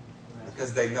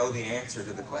 Because they know the answer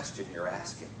to the question you're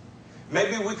asking.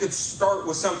 Maybe we could start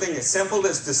with something as simple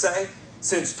as to say,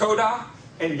 since Todah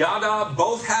and Yada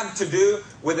both have to do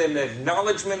with an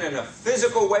acknowledgement in a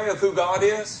physical way of who God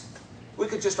is, we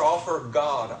could just offer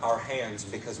God our hands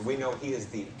because we know He is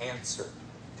the answer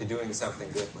to doing something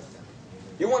good with them.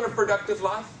 You want a productive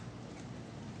life?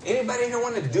 Anybody here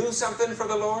want to do something for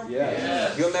the Lord?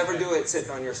 Yes. You'll never do it sitting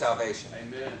on your salvation.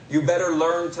 Amen. You better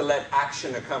learn to let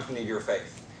action accompany your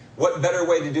faith. What better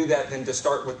way to do that than to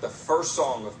start with the first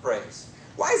song of praise?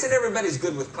 Why is it everybody's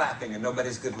good with clapping and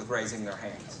nobody's good with raising their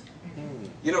hands?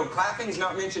 You know, clapping is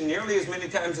not mentioned nearly as many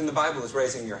times in the Bible as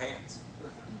raising your hands.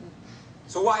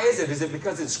 So why is it? Is it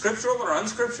because it's scriptural or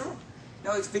unscriptural?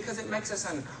 No, it's because it makes us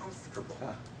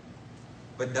uncomfortable.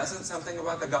 But doesn't something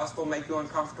about the gospel make you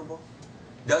uncomfortable?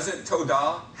 Doesn't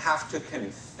Todah have to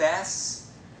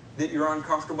confess that you're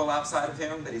uncomfortable outside of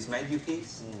Him, that He's made you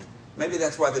peace? Maybe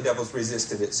that's why the devil's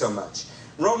resisted it so much.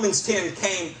 Romans 10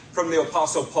 came from the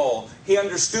Apostle Paul. He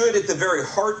understood at the very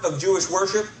heart of Jewish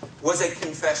worship was a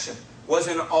confession, was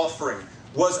an offering,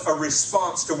 was a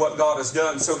response to what God has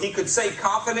done. So he could say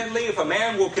confidently, if a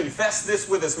man will confess this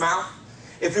with his mouth,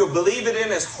 if he'll believe it in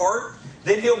his heart,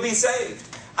 then he'll be saved.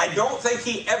 I don't think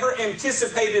he ever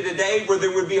anticipated a day where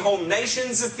there would be whole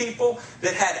nations of people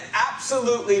that had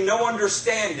absolutely no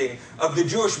understanding of the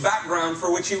Jewish background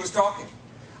for which he was talking.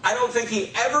 I don't think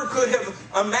he ever could have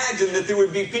imagined that there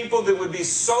would be people that would be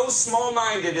so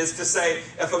small-minded as to say,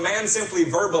 if a man simply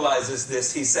verbalizes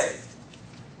this, he's saved.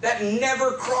 That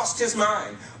never crossed his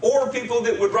mind. Or people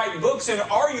that would write books and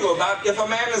argue about if a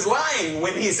man is lying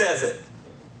when he says it.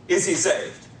 Is he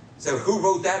saved? So who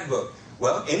wrote that book?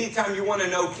 Well, anytime you want to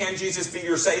know, can Jesus be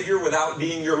your Savior without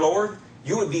being your Lord?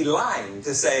 You would be lying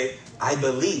to say, I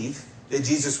believe that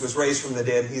Jesus was raised from the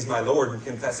dead, He's my Lord, and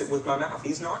confess it with my mouth.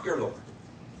 He's not your Lord.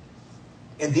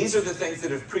 And these are the things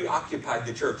that have preoccupied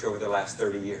the church over the last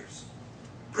 30 years.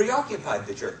 Preoccupied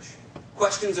the church.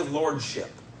 Questions of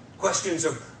lordship. Questions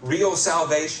of real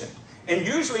salvation. And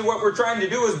usually what we're trying to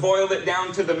do is boil it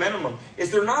down to the minimum. Is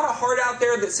there not a heart out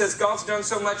there that says, God's done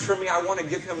so much for me, I want to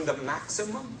give Him the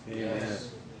maximum?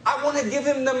 Yes. I want to give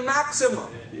Him the maximum.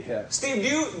 Yes. Steve,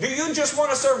 do you just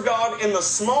want to serve God in the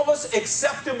smallest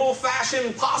acceptable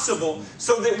fashion possible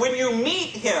so that when you meet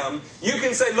Him, you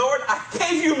can say, Lord, I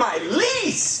gave you my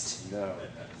least? No.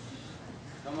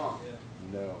 Come on.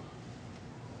 No.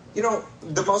 You know,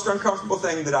 the most uncomfortable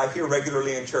thing that I hear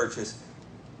regularly in church is,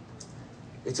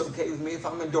 it's okay with me if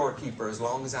I'm a doorkeeper as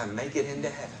long as I make it into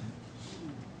heaven.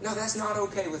 No, that's not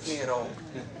okay with me at all.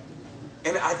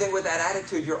 And I think with that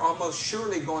attitude, you're almost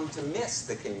surely going to miss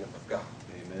the kingdom of God.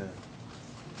 Amen.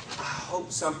 I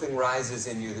hope something rises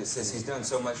in you that says, He's done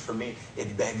so much for me,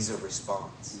 it begs a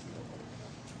response.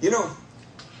 You know,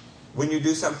 when you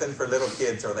do something for little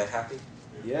kids, are they happy?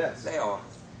 Yes. They are.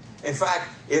 In fact,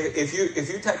 if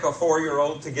you take a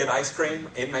 4-year-old to get ice cream,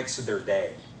 it makes their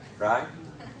day, right?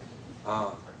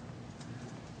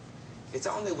 It's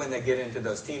only when they get into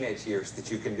those teenage years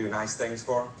that you can do nice things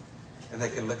for them, and they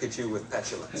can look at you with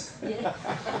petulance.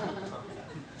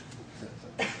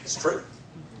 It's true.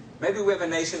 Maybe we have a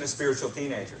nation of spiritual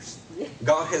teenagers.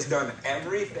 God has done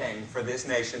everything for this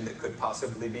nation that could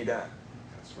possibly be done.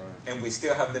 That's right. And we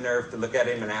still have the nerve to look at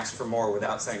Him and ask for more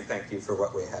without saying thank you for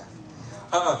what we have.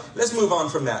 Let's move on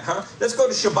from that, huh? Let's go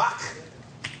to Shabach.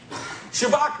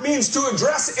 Shabach means to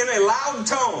address in a loud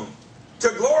tone, to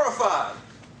glorify,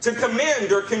 to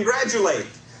commend or congratulate.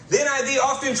 The NIV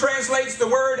often translates the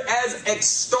word as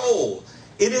extol.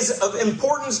 It is of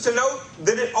importance to note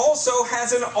that it also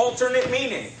has an alternate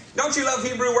meaning. Don't you love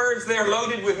Hebrew words? They're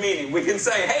loaded with meaning. We can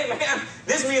say, hey man,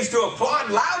 this means to applaud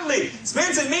loudly.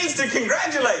 Spence, it means to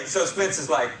congratulate. So Spence is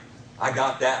like, I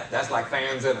got that. That's like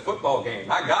fans at a football game.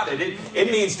 I got it.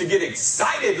 It means to get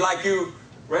excited like you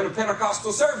ran a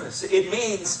Pentecostal service. It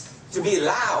means to be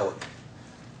loud.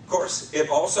 Of course, it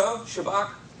also, Shabach,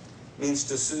 means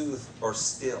to soothe or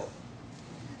still.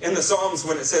 In the Psalms,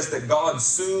 when it says that God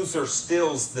soothes or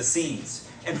stills the seas.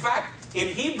 In fact, in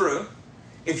Hebrew,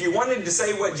 if you wanted to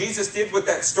say what Jesus did with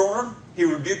that storm, He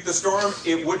rebuked the storm,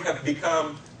 it would have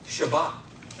become Shabach,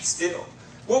 still.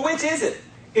 Well, which is it?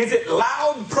 Is it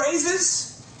loud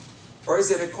praises? Or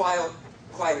is it a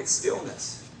quiet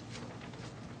stillness?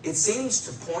 It seems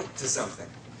to point to something.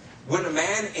 When a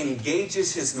man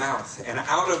engages his mouth and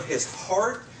out of his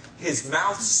heart, his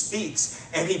mouth speaks,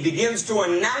 and he begins to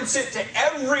announce it to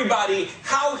everybody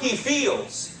how he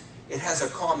feels, it has a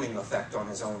calming effect on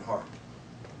his own heart.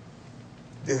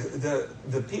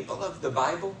 The people of the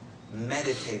Bible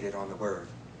meditated on the Word.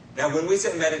 Now, when we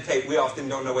say meditate, we often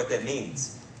don't know what that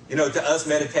means. You know, to us,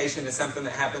 meditation is something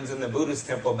that happens in the Buddhist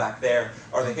temple back there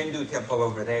or the Hindu temple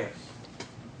over there.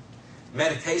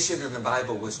 Meditation in the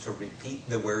Bible was to repeat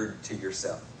the Word to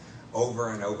yourself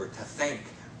over and over, to think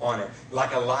on it,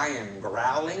 like a lion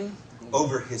growling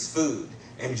over his food,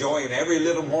 enjoying every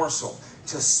little morsel,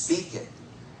 to speak it.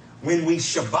 When we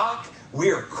Shabach,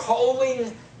 we are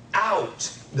calling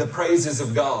out the praises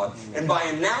of God. And by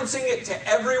announcing it to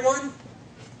everyone,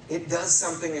 it does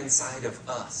something inside of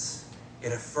us.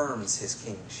 It affirms His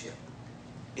kingship.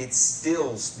 It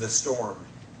stills the storm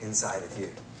inside of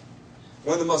you.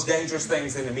 One of the most dangerous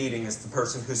things in a meeting is the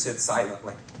person who sits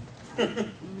silently.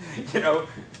 You know,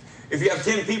 if you have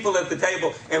 10 people at the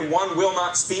table and one will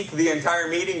not speak the entire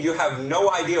meeting, you have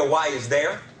no idea why he's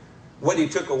there, what he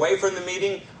took away from the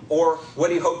meeting, or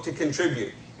what he hoped to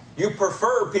contribute. You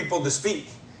prefer people to speak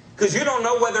because you don't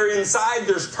know whether inside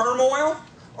there's turmoil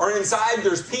or inside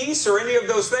there's peace or any of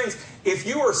those things. If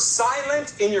you are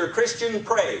silent in your Christian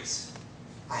praise,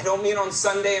 I don't mean on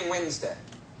Sunday and Wednesday.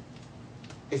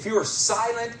 If you are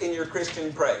silent in your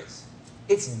Christian praise,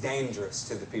 it's dangerous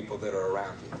to the people that are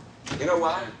around you. You know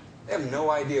why? They have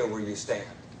no idea where you stand.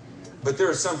 But there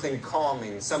is something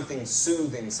calming, something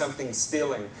soothing, something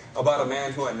stilling about a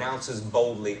man who announces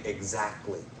boldly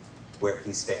exactly where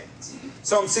he stands.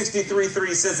 Psalm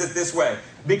 63:3 says it this way: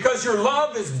 because your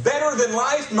love is better than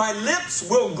life, my lips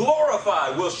will glorify,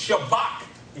 will Shabach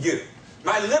you.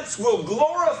 My lips will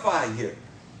glorify you.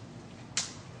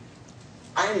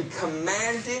 I am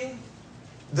commanding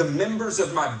the members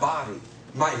of my body,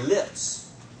 my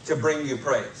lips, to bring you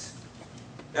praise.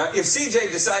 Now, if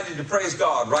CJ decided to praise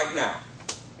God right now,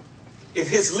 if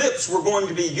his lips were going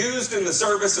to be used in the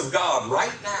service of God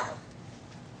right now,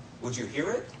 would you hear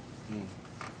it?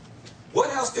 What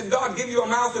else did God give you a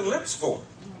mouth and lips for?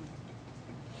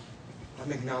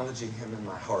 I'm acknowledging Him in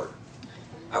my heart.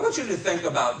 I want you to think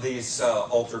about these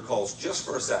altar calls just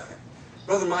for a second.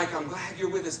 Brother Mike, I'm glad you're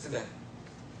with us today.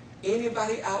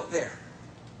 Anybody out there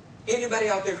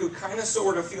who kind of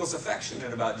sort of feels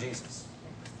affectionate about Jesus?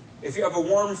 If you have a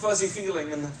warm, fuzzy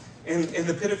feeling in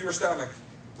the pit of your stomach,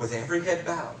 with every head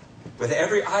bowed, with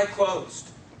every eye closed,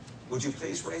 would you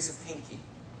please raise a pinky?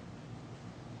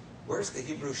 Where's the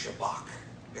Hebrew Shabach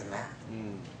in that?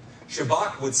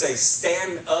 Shabach would say,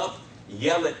 stand up,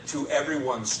 yell it to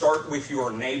everyone. Start with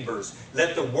your neighbors.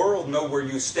 Let the world know where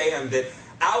you stand. That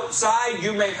outside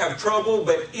you may have trouble,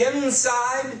 but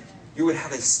inside you would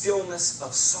have a stillness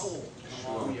of soul.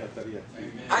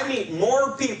 I meet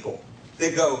more people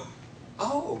that go,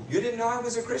 oh, you didn't know I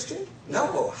was a Christian?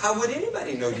 No. How would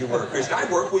anybody know you were a Christian?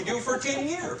 I worked with you for 10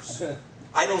 years.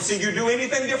 I don't see you do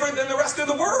anything different than the rest of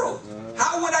the world.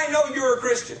 How would I know you're a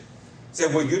Christian? Say,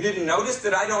 well, you didn't notice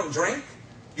that I don't drink?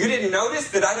 You didn't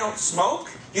notice that I don't smoke?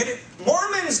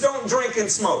 Mormons don't drink and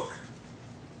smoke.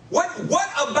 What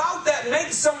about that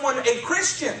makes someone a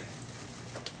Christian?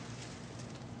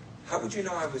 How would you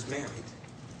know I was married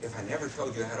if I never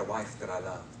told you I had a wife that I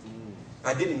loved? If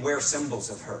I didn't wear symbols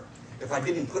of her? If I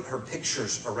didn't put her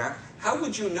pictures around? How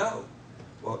would you know?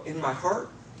 Well, in my heart,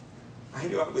 I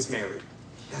knew I was married.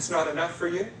 That's not enough for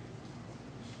you?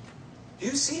 Do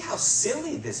you see how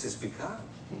silly this has become?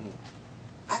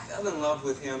 I fell in love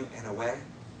with him in a way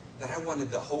that I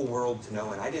wanted the whole world to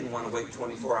know, and I didn't want to wait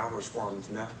 24 hours for him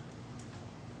to know.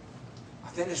 I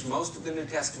finished most of the New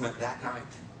Testament that night,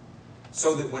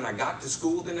 so that when I got to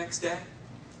school the next day,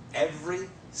 every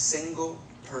single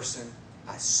person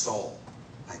I saw,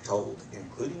 I told,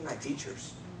 including my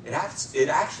teachers. It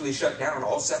actually shut down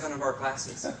all 7 of our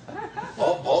classes.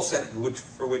 All 7,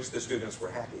 for which the students were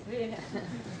happy. Yeah.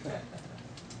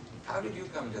 How did you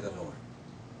come to the Lord?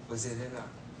 Was it in a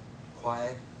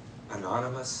quiet,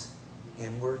 anonymous,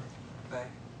 inward way?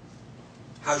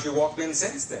 How's your walk been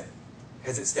since then?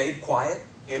 Has it stayed quiet,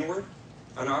 inward,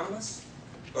 anonymous?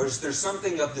 Or is there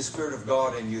something of the Spirit of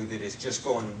God in you that is just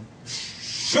going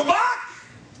Shabbat?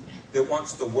 That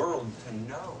wants the world to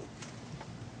know.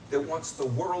 That wants the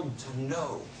world to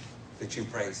know that you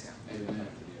praise Him. Amen.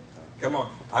 Come on.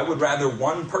 I would rather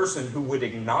one person who would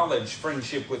acknowledge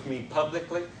friendship with me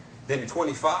publicly than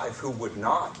 25 who would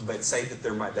not, but say that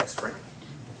they're my best friend.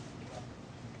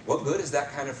 What good is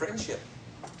that kind of friendship?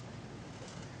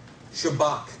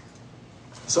 Shabbat.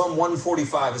 Psalm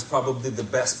 145 is probably the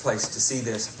best place to see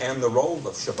this and the role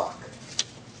of Shabbat.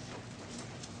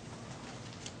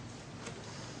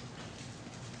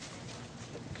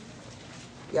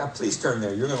 Yeah, please turn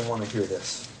there. You're going to want to hear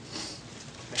this.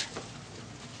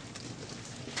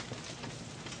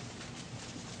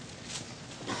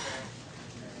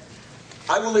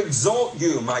 I will exalt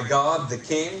you, my God, the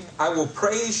King. I will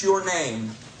praise your name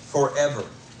forever.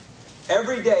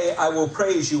 Every day I will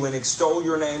praise you and extol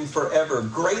your name forever.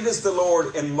 Great is the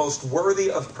Lord and most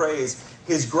worthy of praise.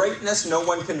 His greatness no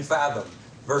one can fathom.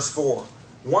 Verse 4.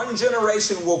 One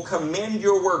generation will commend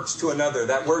your works to another.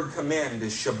 That word commend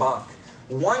is Shabbat.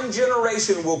 One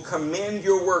generation will commend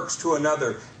your works to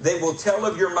another. They will tell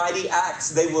of your mighty acts.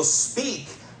 They will speak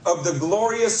of the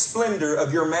glorious splendor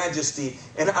of your majesty,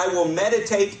 and I will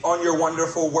meditate on your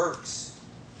wonderful works.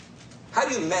 How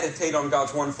do you meditate on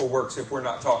God's wonderful works if we're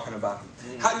not talking about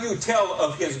them? How do you tell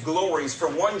of His glories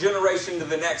from one generation to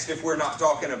the next if we're not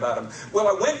talking about them? Well,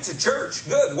 I went to church.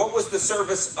 Good. What was the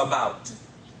service about?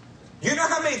 You know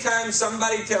how many times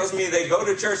somebody tells me they go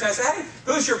to church and I say, hey,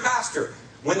 who's your pastor?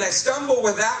 When they stumble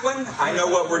with that one, I know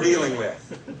what we're dealing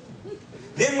with.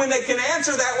 Then when they can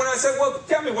answer that one, I say, well,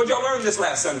 tell me, what y'all learn this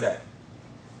last Sunday?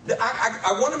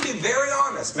 I want to be very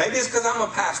honest. Maybe it's because I'm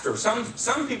a pastor.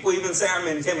 Some people even say I'm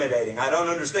intimidating. I don't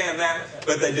understand that,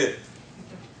 but they do.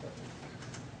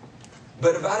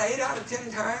 But about 8 out of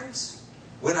 10 times,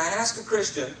 when I ask a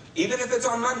Christian, even if it's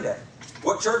on Monday,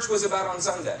 what church was about on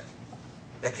Sunday,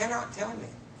 they cannot tell me.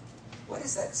 What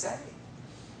does that say?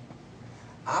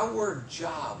 Our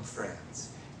job,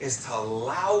 friends, is to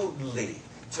loudly,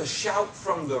 to shout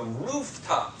from the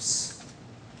rooftops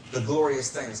the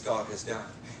glorious things God has done.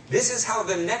 This is how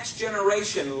the next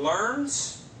generation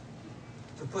learns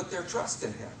to put their trust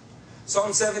in Him.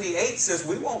 Psalm 78 says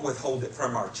we won't withhold it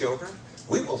from our children.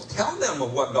 We will tell them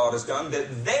of what God has done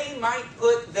that they might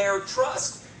put their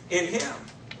trust in Him.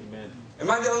 Amen.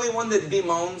 Am I the only one that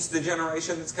bemoans the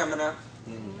generation that's coming up?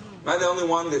 Am I the only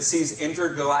one that sees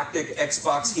intergalactic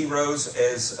Xbox heroes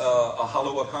as a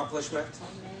hollow accomplishment?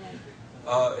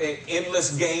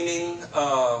 Endless gaming,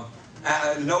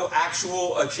 no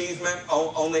actual achievement,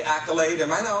 only accolade?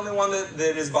 Am I the only one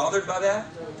that is bothered by that?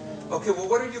 Okay, well,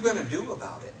 what are you going to do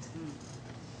about it?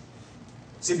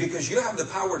 See, because you have the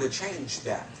power to change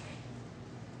that.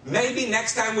 Maybe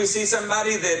next time we see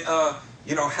somebody that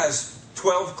has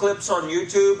 12 clips on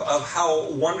YouTube of how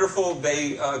wonderful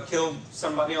they killed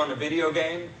somebody on a video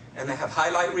game, and they have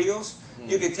highlight reels,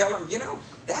 you could tell them,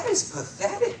 that is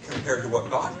pathetic compared to what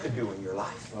God could do in your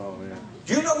life. Oh, man.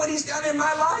 Do you know what He's done in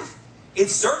my life?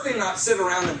 It's certainly not sit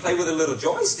around and play with a little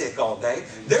joystick all day.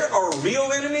 There are real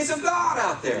enemies of God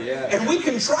out there. Yeah. And we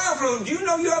can triumph over them. Do you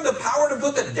know you have the power to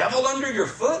put the devil under your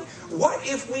foot? What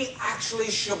if we actually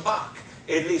Shabbat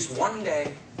at least one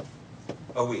day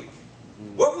a week?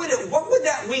 What would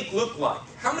that week look like?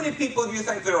 How many people do you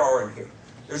think there are in here?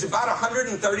 There's about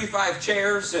 135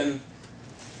 chairs, and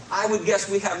I would guess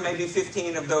we have maybe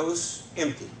 15 of those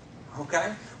empty.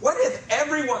 Okay? What if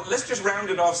everyone, let's just round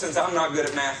it off since I'm not good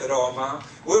at math at all, Mom.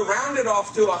 We'll round it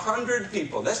off to 100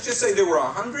 people. Let's just say there were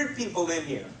 100 people in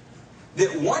here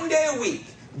that one day a week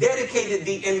dedicated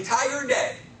the entire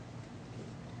day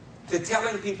to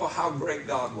telling people how great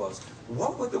God was.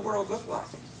 What would the world look like?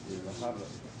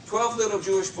 12 little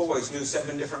Jewish boys knew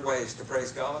 7 different ways to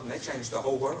praise God, and they changed the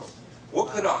whole world.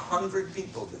 What could 100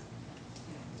 people do?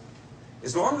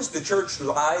 As long as the church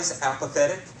lies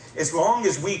apathetic, as long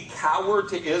as we cower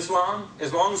to Islam,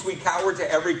 as long as we cower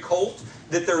to every cult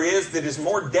that there is that is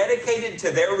more dedicated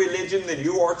to their religion than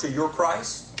you are to your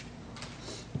Christ,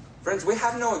 friends, we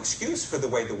have no excuse for the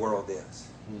way the world is.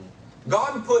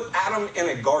 God put Adam in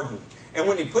a garden. And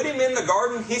when he put him in the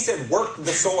garden, he said, work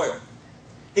the soil.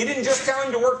 He didn't just tell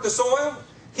him to work the soil.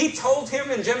 He told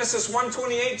him in Genesis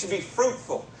 1:28 to be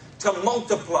fruitful, to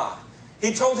multiply.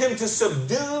 He told him to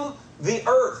subdue the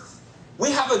earth.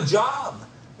 We have a job.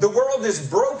 The world is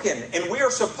broken, and we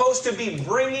are supposed to be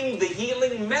bringing the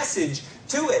healing message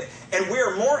to it. And we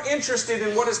are more interested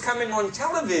in what is coming on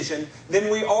television than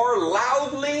we are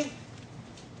loudly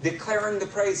declaring the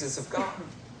praises of God.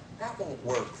 That won't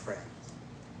work, friends.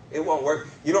 It won't work.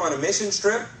 You know, on a mission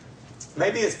trip,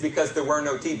 maybe it's because there were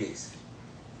no TVs.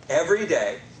 Every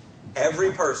day,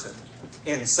 every person,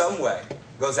 in some way,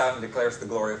 goes out and declares the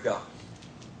glory of God.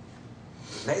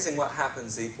 Amazing what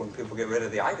happens when people get rid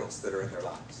of the idols that are in their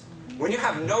lives. When you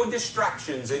have no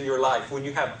distractions in your life, when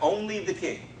you have only the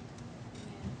King.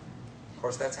 Of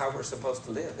course, that's how we're supposed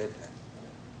to live, isn't it?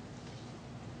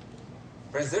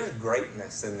 Friends, there's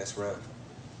greatness in this room.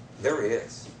 There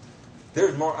is.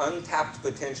 There's more untapped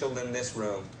potential in this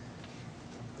room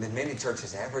than many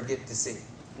churches ever get to see.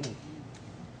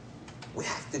 We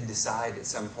have to decide at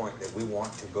some point that we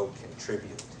want to go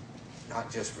contribute,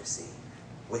 not just receive.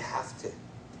 We have to.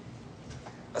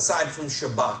 Aside from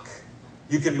Shabbat,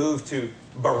 you can move to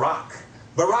Barak.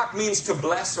 Barak means to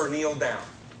bless or kneel down.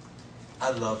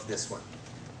 I love this one.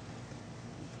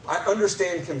 I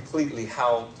understand completely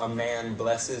how a man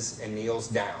blesses and kneels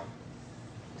down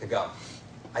to God.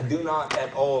 I do not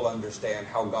at all understand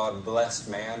how God blessed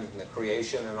man and the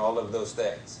creation and all of those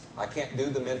things. I can't do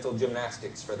the mental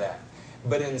gymnastics for that.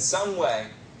 But in some way,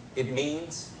 it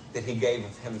means that he gave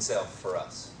of himself for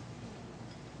us.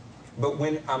 But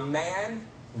when a man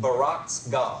baraks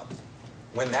God,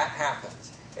 when that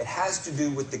happens, it has to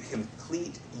do with the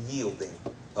complete yielding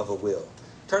of a will.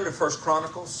 Turn to 1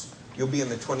 Chronicles. You'll be in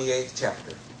the 28th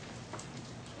chapter.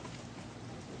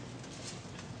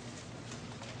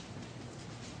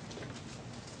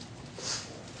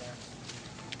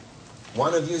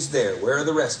 One of you's there. Where are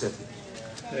the rest of you?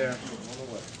 There.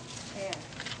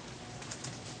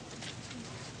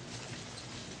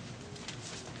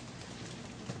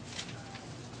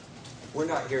 We're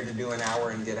not here to do an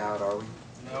hour and get out, are we?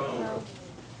 No.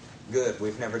 Good.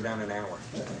 We've never done an hour.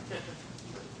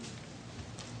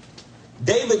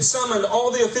 David summoned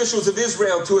all the officials of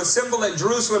Israel to assemble at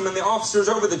Jerusalem, and the officers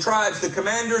over the tribes, the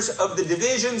commanders of the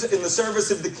divisions in the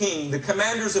service of the king, the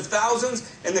commanders of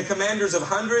thousands and the commanders of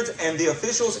hundreds, and the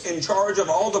officials in charge of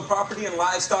all the property and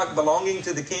livestock belonging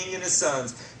to the king and his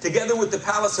sons, together with the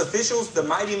palace officials, the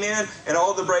mighty men, and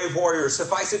all the brave warriors.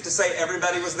 Suffice it to say,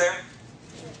 everybody was there?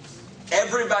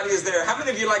 Everybody is there. How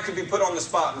many of you like to be put on the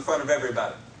spot in front of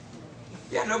everybody?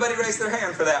 Yeah, nobody raised their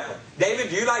hand for that one. David,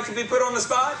 do you like to be put on the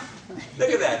spot? Look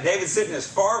at that. David's sitting as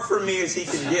far from me as he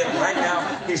can get right now.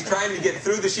 He's trying to get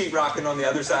through the sheetrocking on the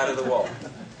other side of the wall.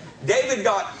 David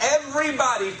got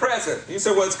everybody present. You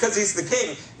say, well, it's because he's the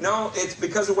king. No, it's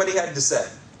because of what he had to say.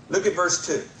 Look at verse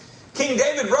 2. King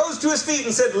David rose to his feet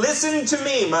and said, listen to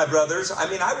me, my brothers. I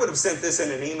mean, I would have sent this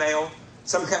in an email,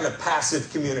 some kind of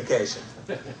passive communication.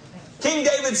 King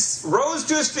David rose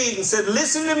to his feet and said,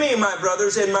 listen to me, my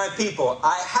brothers and my people.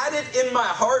 I had it in my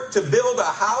heart to build a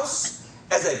house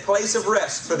as a place of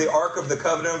rest for the ark of the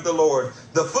covenant of the Lord,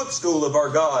 the footstool of our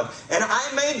God. And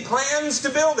I made plans to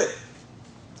build it.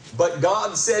 But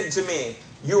God said to me,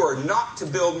 you are not to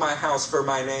build my house for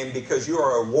my name because you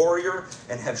are a warrior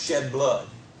and have shed blood.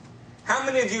 How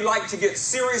many of you like to get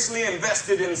seriously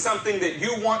invested in something that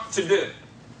you want to do?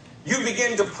 You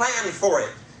begin to plan for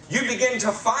it. You begin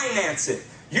to finance it.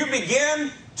 You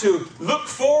begin to look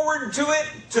forward to it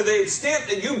to the extent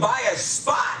that you buy a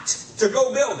spot to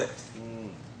go build it.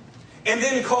 And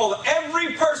then call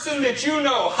every person that you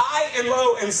know, high and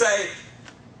low, and say,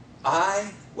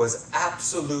 I was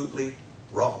absolutely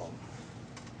wrong.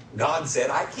 God said,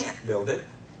 I can't build it,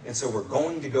 and so we're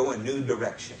going to go a new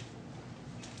direction.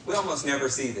 We almost never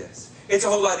see this. It's a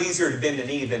whole lot easier to bend a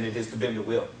knee than it is to bend a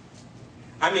will.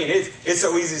 I mean, it's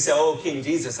so easy to say, oh, King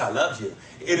Jesus, I love you.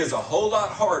 It is a whole lot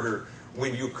harder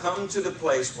when you come to the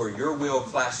place where your will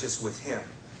clashes with Him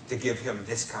to give Him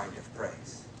this kind of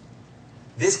praise.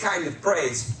 This kind of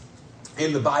praise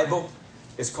in the Bible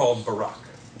is called Barak.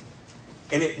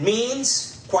 And it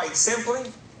means, quite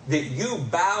simply, that you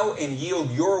bow and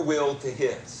yield your will to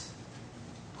His.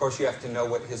 Of course, you have to know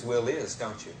what His will is,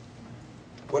 don't you?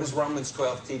 What does Romans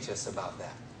 12 teach us about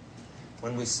that?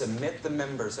 When we submit the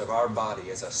members of our body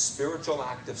as a spiritual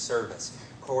act of service,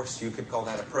 of course, you could call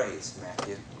that a praise,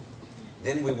 Matthew.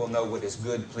 Then we will know what His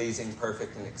good, pleasing,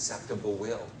 perfect, and acceptable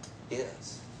will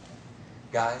is.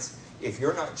 Guys, if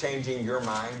you're not changing your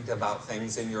mind about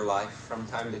things in your life from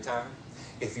time to time,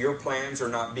 if your plans are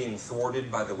not being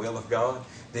thwarted by the will of God,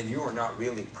 then you are not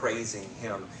really praising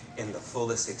Him in the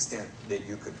fullest extent that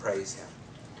you could praise Him.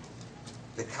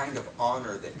 The kind of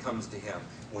honor that comes to Him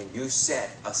when you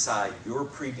set aside your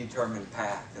predetermined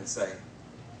path and say,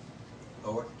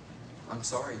 Lord, I'm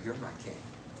sorry, you're my King.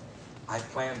 I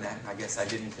planned that, and I guess I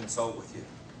didn't consult with you,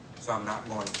 so I'm not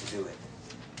going to do it.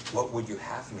 What would you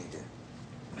have me do?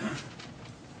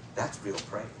 That's real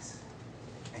praise.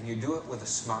 And you do it with a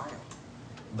smile,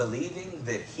 believing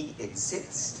that He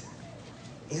exists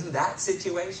in that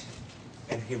situation,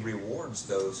 and He rewards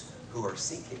those who are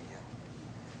seeking Him.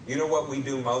 You know what we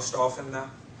do most often, though?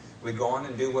 We go on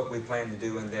and do what we plan to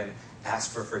do and then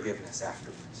ask for forgiveness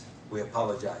afterwards. We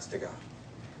apologize to God.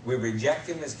 We reject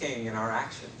Him as King in our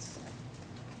actions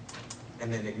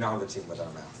and then acknowledge Him with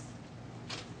our mouth.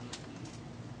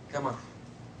 Come on.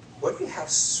 What do you have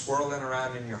swirling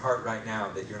around in your heart right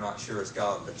now that you're not sure is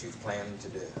God, but you've planned to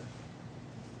do?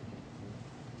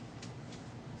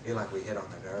 I feel like we hit on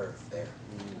a nerve there.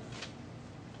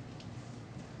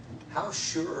 How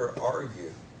sure are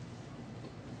you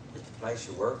that the place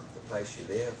you work, the place you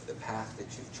live, the path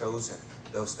that you've chosen,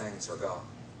 those things are God?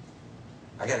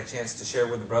 I got a chance to share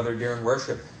with a brother during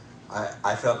worship.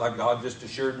 I felt like God just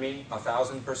assured me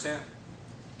 1,000%.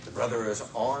 The brother is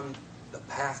on the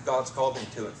path God's called him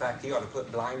to. In fact, he ought to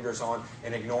put blinders on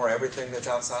and ignore everything that's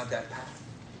outside that path.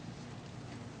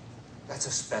 That's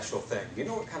a special thing. You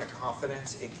know what kind of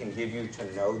confidence it can give you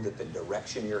to know that the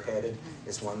direction you're headed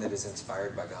is one that is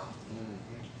inspired by God?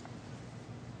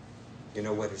 You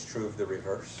know what is true of the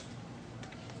reverse?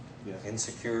 Yes.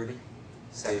 Insecurity,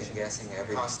 second guessing,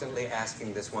 constantly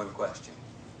asking this one question.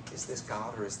 Is this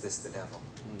God or is this the devil?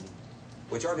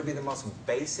 Which ought to be the most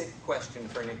basic question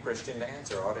for any Christian to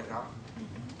answer, ought it not?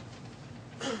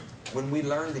 When we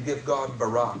learn to give God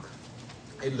Barak,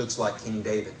 it looks like King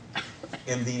David.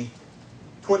 In the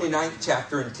 29th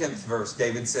chapter and 10th verse,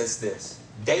 David says this.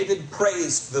 David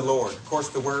praised the Lord. Of course,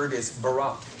 the word is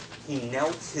Barak. He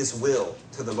knelt his will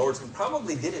to the Lord and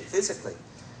probably did it physically.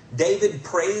 David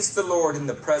praised the Lord in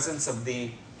the presence of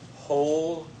the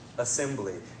whole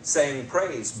assembly, saying,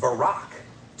 praise, Barak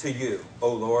to you,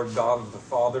 O Lord God of the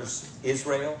fathers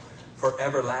Israel, for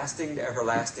everlasting to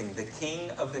everlasting. The King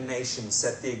of the nations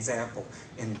set the example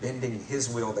in bending His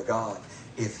will to God.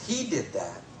 If He did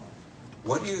that,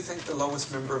 what do you think the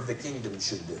lowest member of the kingdom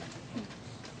should do?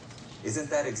 Isn't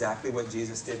that exactly what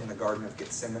Jesus did in the Garden of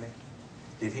Gethsemane?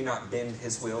 Did He not bend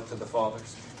His will to the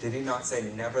Father's? Did He not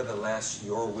say, nevertheless,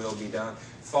 your will be done?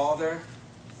 Father,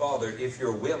 if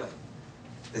you're willing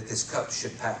that this cup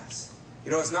should pass.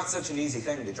 You know, it's not such an easy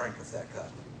thing to drink of that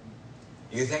cup.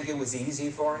 You think it was easy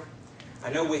for Him?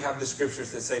 I know we have the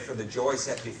scriptures that say, for the joy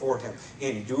set before Him, He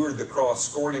endured the cross,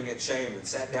 scorning its shame, and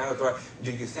sat down at the right.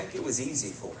 Do you think it was easy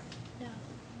for Him?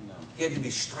 No. He had to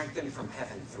be strengthened from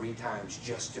heaven 3 times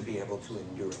just to be able to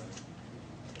endure it.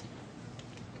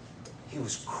 He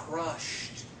was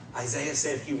crushed. Isaiah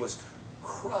said He was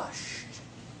crushed.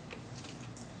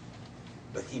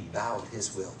 But He bowed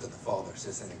His will to the Father's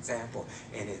as an example.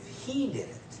 And if He did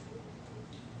it,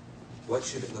 what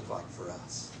should it look like for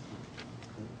us?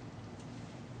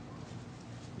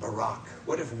 Barak.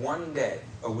 What if one day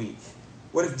a week,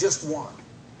 what if just one,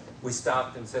 we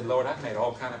stopped and said, Lord, I've made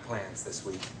all kind of plans this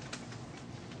week.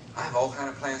 I have all kind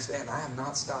of plans today, and I have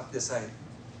not stopped to say,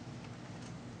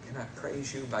 can I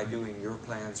praise you by doing your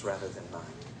plans rather than mine?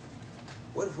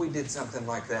 What if we did something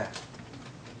like that?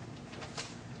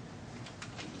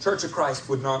 Church of Christ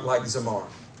would not like Zamar.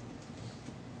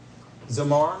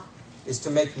 Zamar is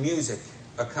to make music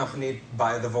accompanied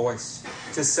by the voice,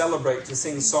 to celebrate, to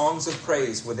sing songs of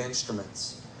praise with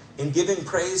instruments. In giving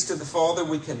praise to the Father,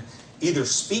 we can either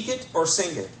speak it or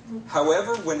sing it.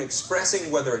 However, when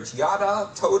expressing whether it's Yada,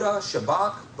 Toda,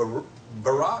 Shabach,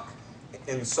 Barak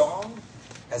in song,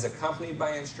 as accompanied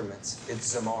by instruments,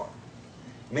 it's Zamar.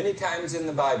 Many times in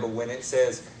the Bible, when it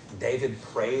says David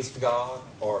praised God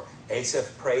or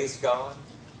Asaph praised God,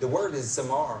 the word is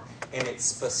Zamar, and it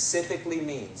specifically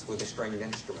means with a stringed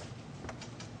instrument.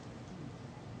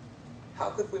 How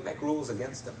could we make rules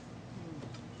against them?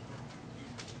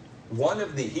 One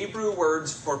of the Hebrew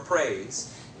words for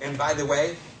praise, and by the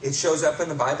way, it shows up in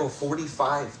the Bible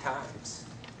 45 times,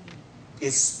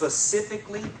 is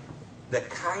specifically the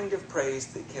kind of praise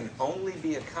that can only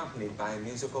be accompanied by a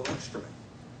musical instrument.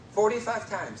 45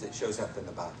 times it shows up in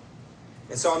the Bible.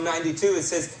 In Psalm 92 it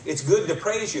says, it's good to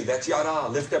praise you, that's Yada,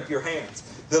 lift up your hands,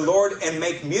 the Lord, and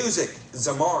make music,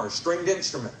 Zamar, stringed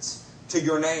instruments, to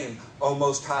your name, O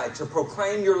Most High, to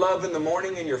proclaim your love in the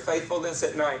morning and your faithfulness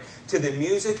at night, to the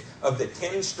music of the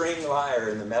 10-string lyre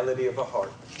and the melody of a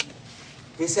harp.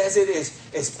 He says it is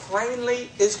as plainly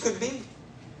as could be.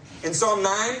 In Psalm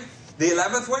 9, the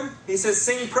 11th one, he says,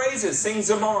 sing praises, sing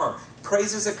zamar.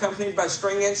 Praises accompanied by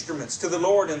string instruments to the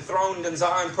Lord enthroned in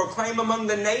Zion. Proclaim among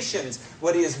the nations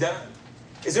what He has done.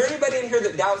 Is there anybody in here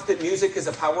that doubts that music is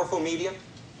a powerful medium?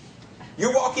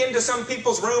 You walk into some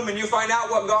people's room and you find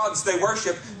out what gods they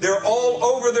worship. They're all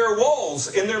over their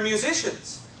walls in their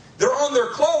musicians. They're on their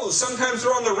clothes. Sometimes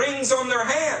they're on the rings on their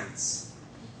hands.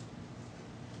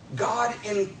 God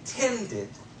intended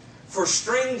for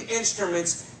stringed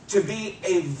instruments to be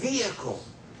a vehicle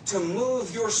to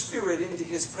move your spirit into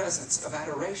His presence of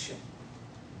adoration.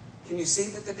 Can you see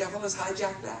that the devil has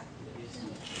hijacked that?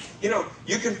 You know,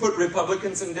 you can put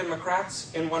Republicans and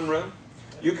Democrats in one room.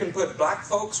 You can put black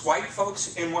folks, white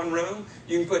folks in one room.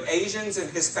 You can put Asians and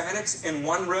Hispanics in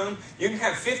one room. You can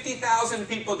have 50,000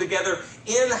 people together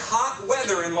in hot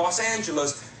weather in Los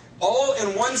Angeles, all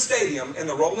in one stadium, and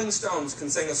the Rolling Stones can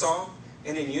sing a song,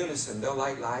 and in unison they'll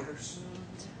light lighters.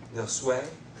 They'll sway.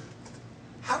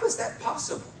 How is that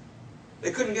possible?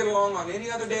 They couldn't get along on any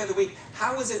other day of the week.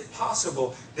 How is it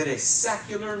possible that a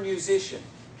secular musician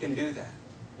can do that?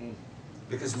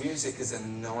 Because music is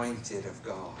anointed of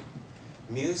God.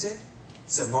 Music,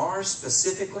 zamar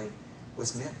specifically,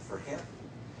 was meant for Him.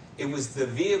 It was the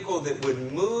vehicle that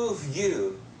would move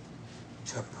you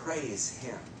to praise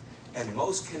Him and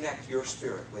most connect your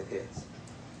spirit with His.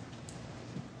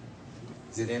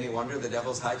 Is it any wonder the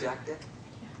devil's hijacked it?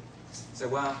 So,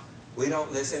 well, we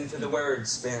don't listen to the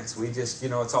words, Spence. We just,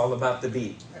 it's all about the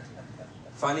beat.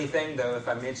 Funny thing, though, if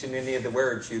I mention any of the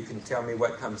words, you can tell me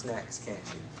what comes next, can't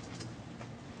you?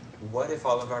 What if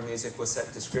all of our music was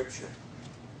set to Scripture?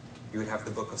 You would have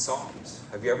the book of Psalms.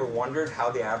 Have you ever wondered how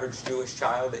the average Jewish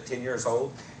child at 10 years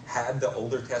old had the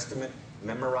Older Testament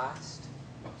memorized?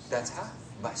 That's how,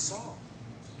 by song.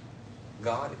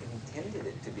 God intended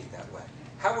it to be that way.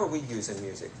 How are we using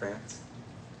music, friends?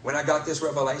 When I got this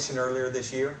revelation earlier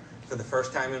this year, for the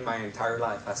first time in my entire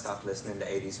life, I stopped listening to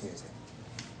 80s music.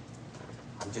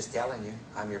 I'm just telling you,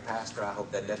 I'm your pastor. I hope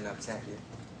that doesn't upset you.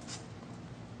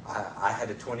 I had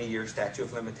a 20-year statute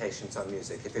of limitations on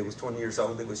music. If it was 20 years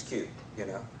old, it was cute,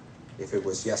 If it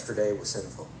was yesterday, it was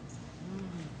sinful.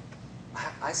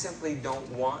 I simply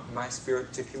don't want my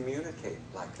spirit to communicate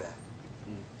like that.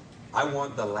 I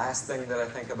want the last thing that I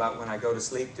think about when I go to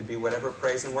sleep to be whatever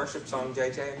praise and worship song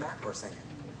JJ and Matt were singing.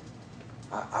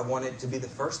 I want it to be the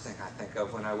first thing I think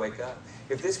of when I wake up.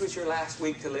 If this was your last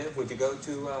week to live, would you go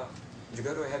to a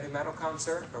heavy metal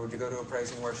concert or would you go to a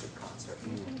praise and worship concert?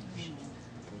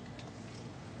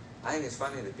 I think it's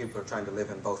funny that people are trying to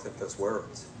live in both of those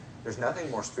worlds. There's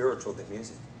nothing more spiritual than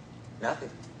music.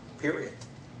 Nothing. Period.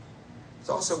 It's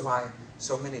also why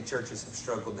so many churches have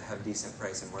struggled to have decent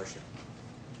praise and worship.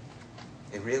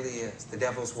 It really is. The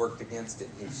devil's worked against it.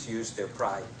 He's used their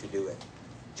pride to do it.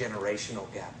 Generational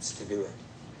gaps to do it.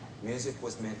 Music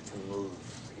was meant to move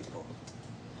people.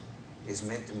 It's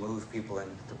meant to move people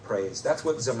into praise. That's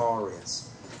what zamar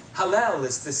is. Hallel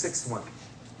is the sixth one.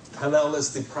 Hallel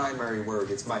is the primary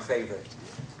word. It's my favorite.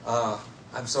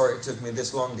 I'm sorry it took me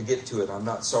this long to get to it. I'm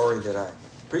not sorry that I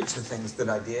preached the things that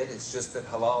I did. It's just that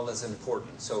halal is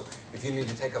important. So if you need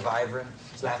to take a Vibrant,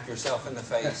 slap yourself in the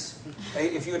face. Hey,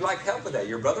 if you would like help with that,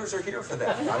 your brothers are here for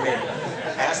that.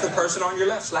 Ask the person on your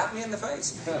left, slap me in the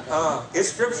face. It's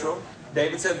scriptural.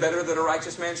 David said, better that a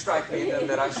righteous man strike me than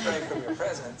that I stray from your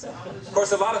presence. Of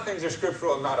course, a lot of things are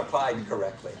scriptural and not applied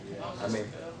correctly.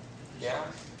 Yeah.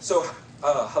 So,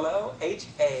 Hallel,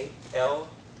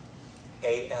 H-A-L-A-L.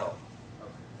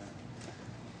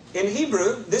 In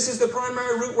Hebrew, this is the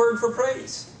primary root word for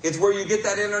praise. It's where you get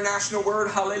that international word,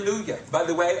 hallelujah. By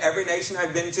the way, every nation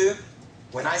I've been to,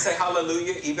 when I say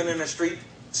hallelujah, even in a street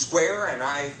square, and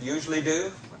I usually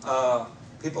do,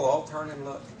 people all turn and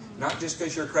look. Not just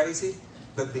because you're crazy,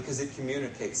 but because it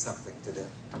communicates something to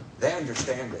them. They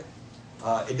understand it.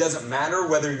 It doesn't matter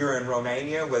whether you're in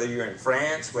Romania, whether you're in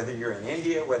France, whether you're in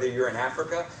India, whether you're in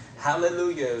Africa.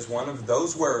 Hallelujah is one of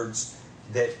those words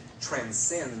that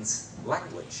transcends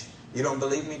language. You don't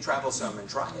believe me? Travel some and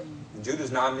try it. And Judah's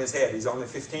nodding his head. He's only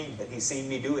 15, but he's seen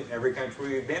me do it in every country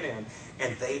we've been in,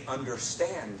 and they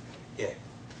understand it.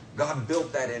 God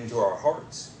built that into our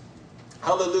hearts.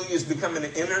 Hallelujah has become an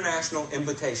international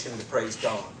invitation to praise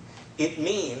God. It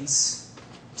means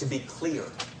to be clear,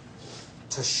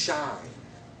 to shine,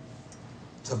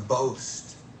 to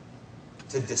boast,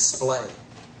 to display.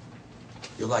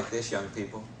 You'll like this, young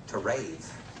people, to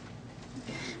rave.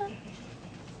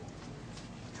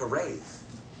 To rave.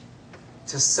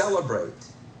 To celebrate.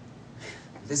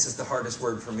 This is the hardest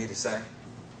word for me to say.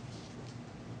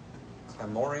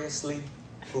 Clamorously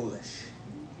foolish.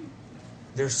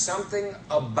 There's something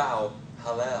about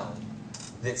Hallel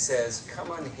that says,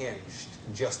 come unhinged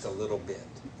just a little bit.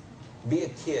 Be a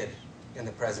kid in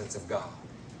the presence of God.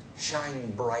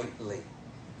 Shine brightly,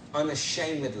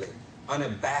 unashamedly,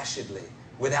 unabashedly,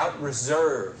 without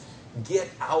reserve. Get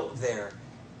out there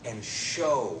and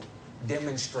show,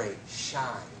 demonstrate,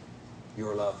 shine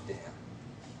your love to Him.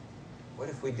 What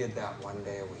if we did that one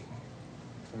day a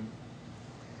week?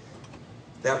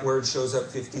 That word shows up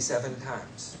 57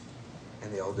 times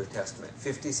in the Old Testament.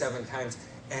 57 times,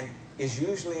 and is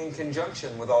usually in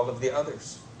conjunction with all of the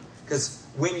others. Because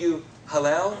when you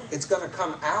Hallel, it's going to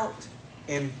come out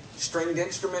in stringed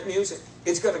instrument music.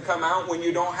 It's going to come out when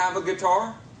you don't have a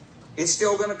guitar. It's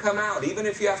still going to come out, even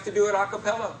if you have to do it a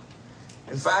cappella.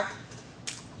 In fact,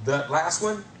 the last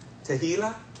one,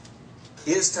 Tehillah,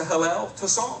 is to Hallel, to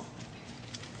song.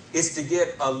 It's to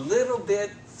get a little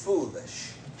bit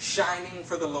foolish, shining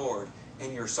for the Lord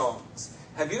in your songs.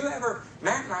 Have you ever,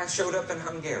 Matt and I showed up in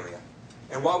Hungary,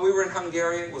 and while we were in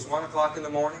Hungary, it was 1 o'clock in the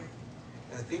morning,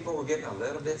 and the people were getting a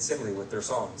little bit silly with their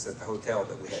songs at the hotel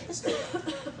that we had to stay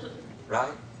at.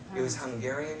 Right? It was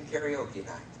Hungarian karaoke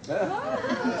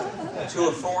night. To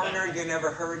a foreigner, you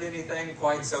never heard anything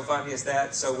quite so funny as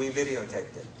that, so we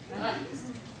videotaped it.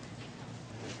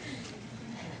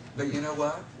 But you know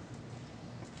what?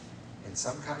 In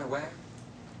some kind of way,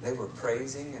 they were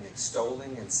praising and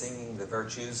extolling and singing the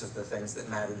virtues of the things that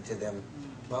mattered to them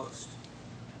most.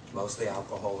 Mostly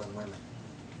alcohol and women.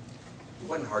 It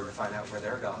wasn't hard to find out where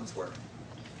their gods were.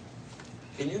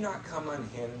 Can you not come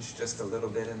unhinged just a little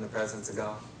bit in the presence of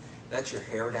God? Let your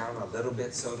hair down a little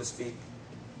bit, so to speak.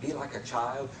 Be like a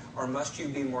child. Or must you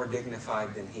be more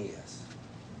dignified than He is?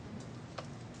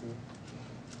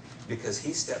 Because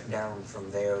He stepped down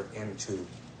from there into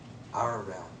our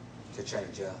realm to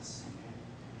change us.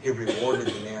 He rewarded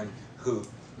the men who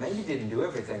maybe didn't do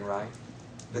everything right,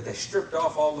 but they stripped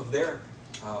off all of their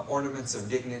ornaments of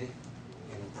dignity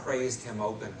and praised Him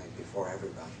openly before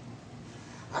everybody.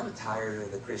 I'm tired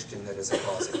of the Christian that is a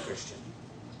closet Christian.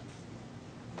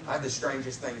 I have the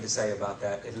strangest thing to say about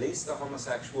that. At least the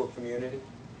homosexual community,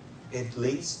 at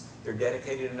least they're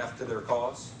dedicated enough to their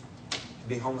cause to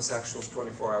be homosexuals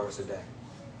 24 hours a day.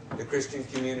 The Christian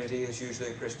community is usually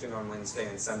a Christian on Wednesday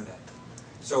and Sunday.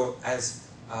 So as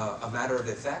a matter of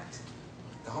effect,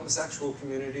 the homosexual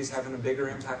community is having a bigger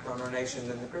impact on our nation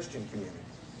than the Christian community.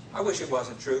 I wish it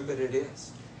wasn't true, but it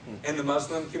is. And the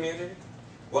Muslim community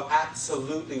will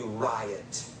absolutely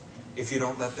riot if you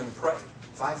don't let them pray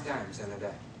 5 times in a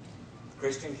day.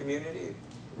 Christian community,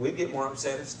 we'd get more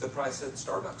upset if the price at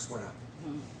Starbucks went up.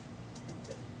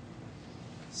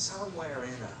 Somewhere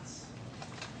in us,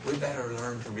 we better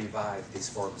learn to revive these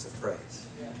forms of praise.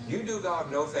 You do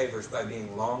God no favors by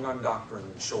being long on doctrine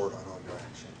and short on all your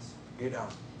actions. You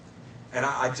don't. And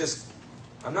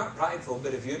I'm not prideful,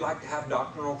 but if you'd like to have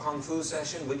doctrinal kung fu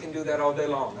session, we can do that all day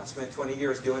long. I spent 20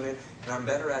 years doing it, and I'm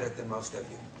better at it than most of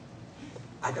you.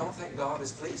 I don't think God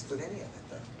is pleased with any of it,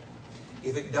 though.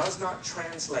 If it does not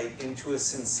translate into a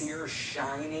sincere,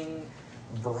 shining,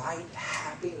 bright,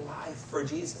 happy life for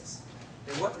Jesus,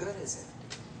 then what good is it?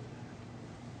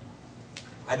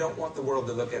 I don't want the world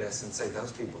to look at us and say,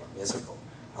 those people are miserable.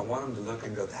 I want them to look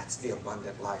and go, that's the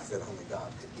abundant life that only God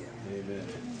could give. Amen.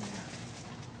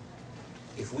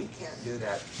 If we can't do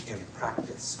that in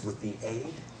practice with the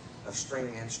aid of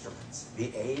string instruments,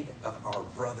 the aid of our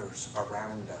brothers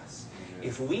around us,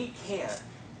 if we can't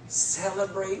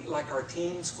celebrate like our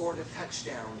team scored a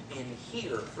touchdown in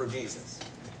here for Jesus,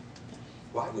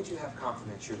 why would you have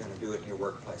confidence you're going to do it in your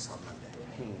workplace on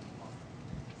Monday?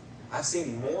 I've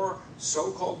seen more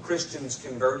so-called Christians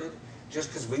converted just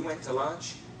because we went to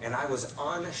lunch and I was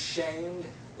unashamed,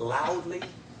 loudly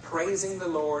praising the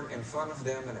Lord in front of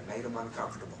them, and it made them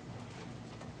uncomfortable.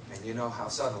 And you know how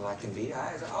subtle I can be.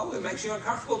 I said, oh, it makes you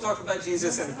uncomfortable to talk about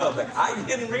Jesus in public. I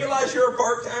didn't realize you're a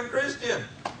part-time Christian.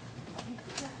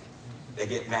 They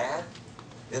get mad,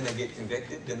 then they get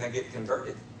convicted, then they get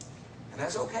converted. And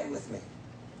that's okay with me.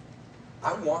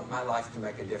 I want my life to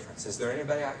make a difference. Is there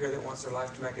anybody out here that wants their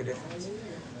life to make a difference?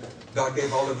 God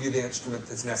gave all of you the instrument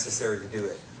that's necessary to do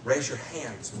it. Raise your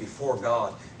hands before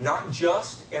God, not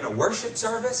just in a worship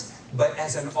service, but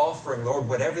as an offering. Lord,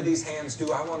 whatever these hands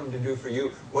do, I want them to do for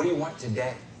you. What do you want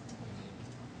today?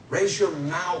 Raise your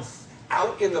mouth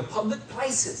out in the public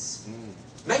places.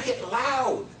 Make it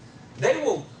loud. They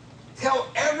will tell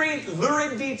every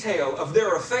lurid detail of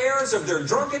their affairs, of their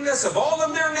drunkenness, of all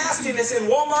of their nastiness in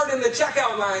Walmart in the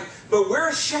checkout line. But we're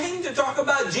ashamed to talk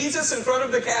about Jesus in front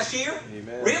of the cashier?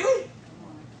 Amen. Really?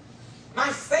 My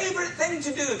favorite thing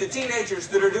to do to teenagers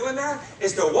that are doing that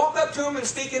is to walk up to them and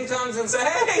speak in tongues and say,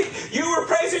 hey, you were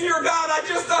praising your God. I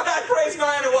just thought I'd praise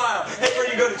mine a while. Hey, where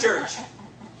do you go to church?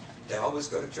 They always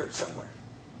go to church somewhere.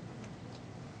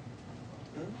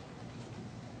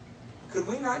 Could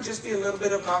we not just be a little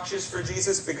bit obnoxious for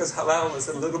Jesus? Because halal is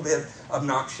a little bit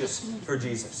obnoxious for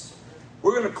Jesus.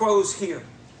 We're going to close here.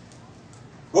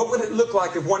 What would it look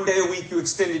like if one day a week you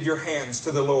extended your hands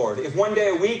to the Lord? If one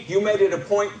day a week you made it a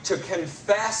point to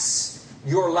confess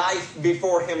your life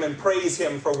before Him and praise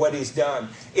Him for what He's done?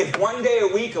 If one day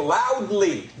a week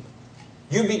loudly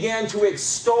you began to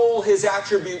extol His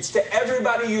attributes to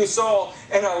everybody you saw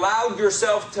and allowed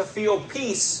yourself to feel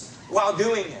peace while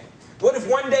doing it? What if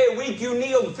one day a week you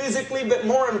kneeled physically, but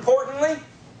more importantly,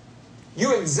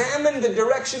 you examined the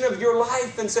direction of your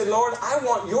life and said, Lord, I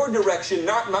want your direction,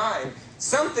 not mine.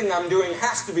 Something I'm doing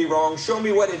has to be wrong. Show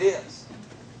me what it is.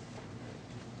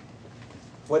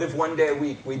 What if one day a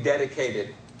week we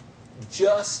dedicated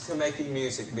just to making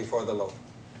music before the Lord?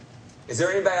 Is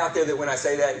there anybody out there that when I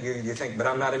say that, you think, but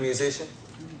I'm not a musician?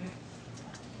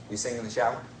 You sing in the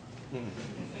shower?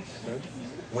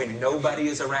 When nobody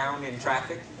is around in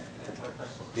traffic?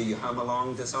 Do you hum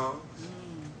along to songs?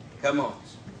 Come on.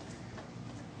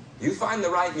 You find the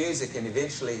right music and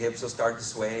eventually hips will start to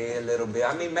sway a little bit.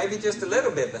 I mean, maybe just a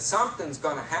little bit, but something's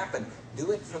going to happen.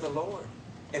 Do it for the Lord.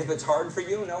 And if it's hard for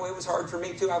you, no, it was hard for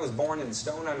me too. I was born in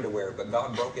stone underwear, but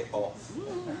God broke it off.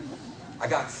 I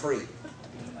got free.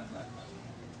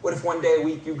 What if one day a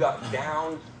week you got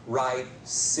downright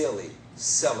silly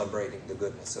celebrating the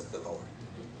goodness of the Lord?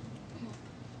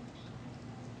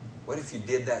 What if you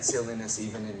did that silliness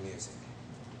even in music?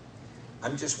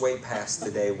 I'm just way past the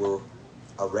day where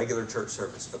a regular church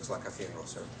service looks like a funeral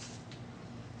service.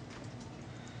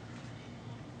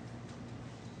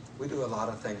 We do a lot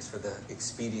of things for the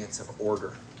expedience of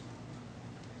order,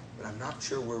 but I'm not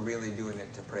sure we're really doing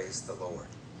it to praise the Lord.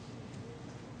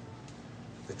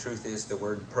 The truth is, the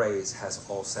word praise has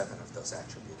all 7 of those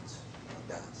attributes.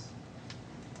 It does.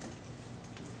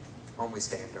 Why don't we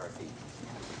stand to our feet?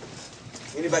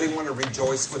 Anybody want to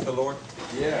rejoice with the Lord?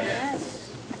 Yeah.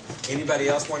 Yes. Anybody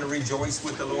else want to rejoice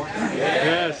with the Lord?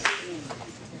 Yes.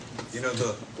 You know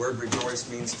the word rejoice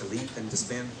means to leap and to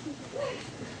spin.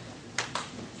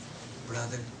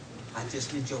 Brother, I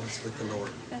just rejoice with the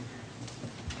Lord.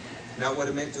 Not what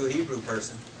it meant to a Hebrew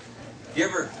person. You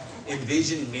ever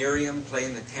envision Miriam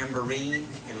playing the tambourine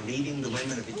and leading the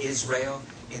women of Israel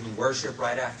in worship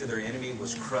right after their enemy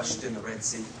was crushed in the Red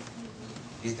Sea?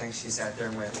 Do you think she sat there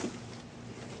and went...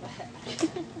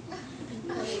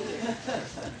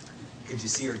 Could you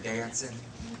see her dancing,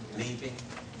 leaping,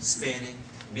 spinning,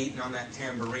 beating on that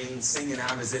tambourine, singing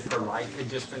out as if her life had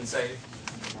just been saved?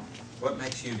 What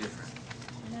makes you different?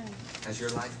 Has your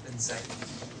life been saved?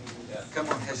 Come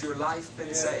on, has your life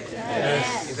been saved?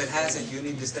 Yes. If it hasn't, you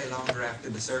need to stay longer after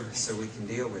the service so we can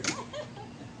deal with it.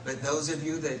 But those of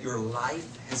you that your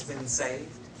life has been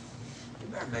saved, you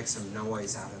better make some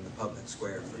noise out in the public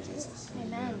square for Jesus.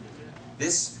 Amen.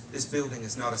 This building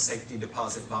is not a safety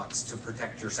deposit box to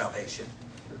protect your salvation.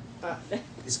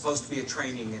 It's supposed to be a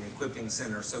training and equipping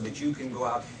center so that you can go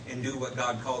out and do what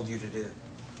God called you to do.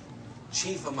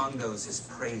 Chief among those is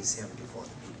praise Him before the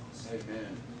peoples.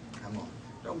 Amen. Come on.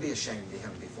 Don't be ashamed of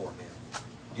Him before men.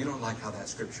 You don't like how that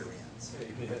scripture ends.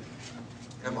 Amen.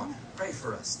 Come on. Pray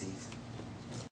for us, Steve.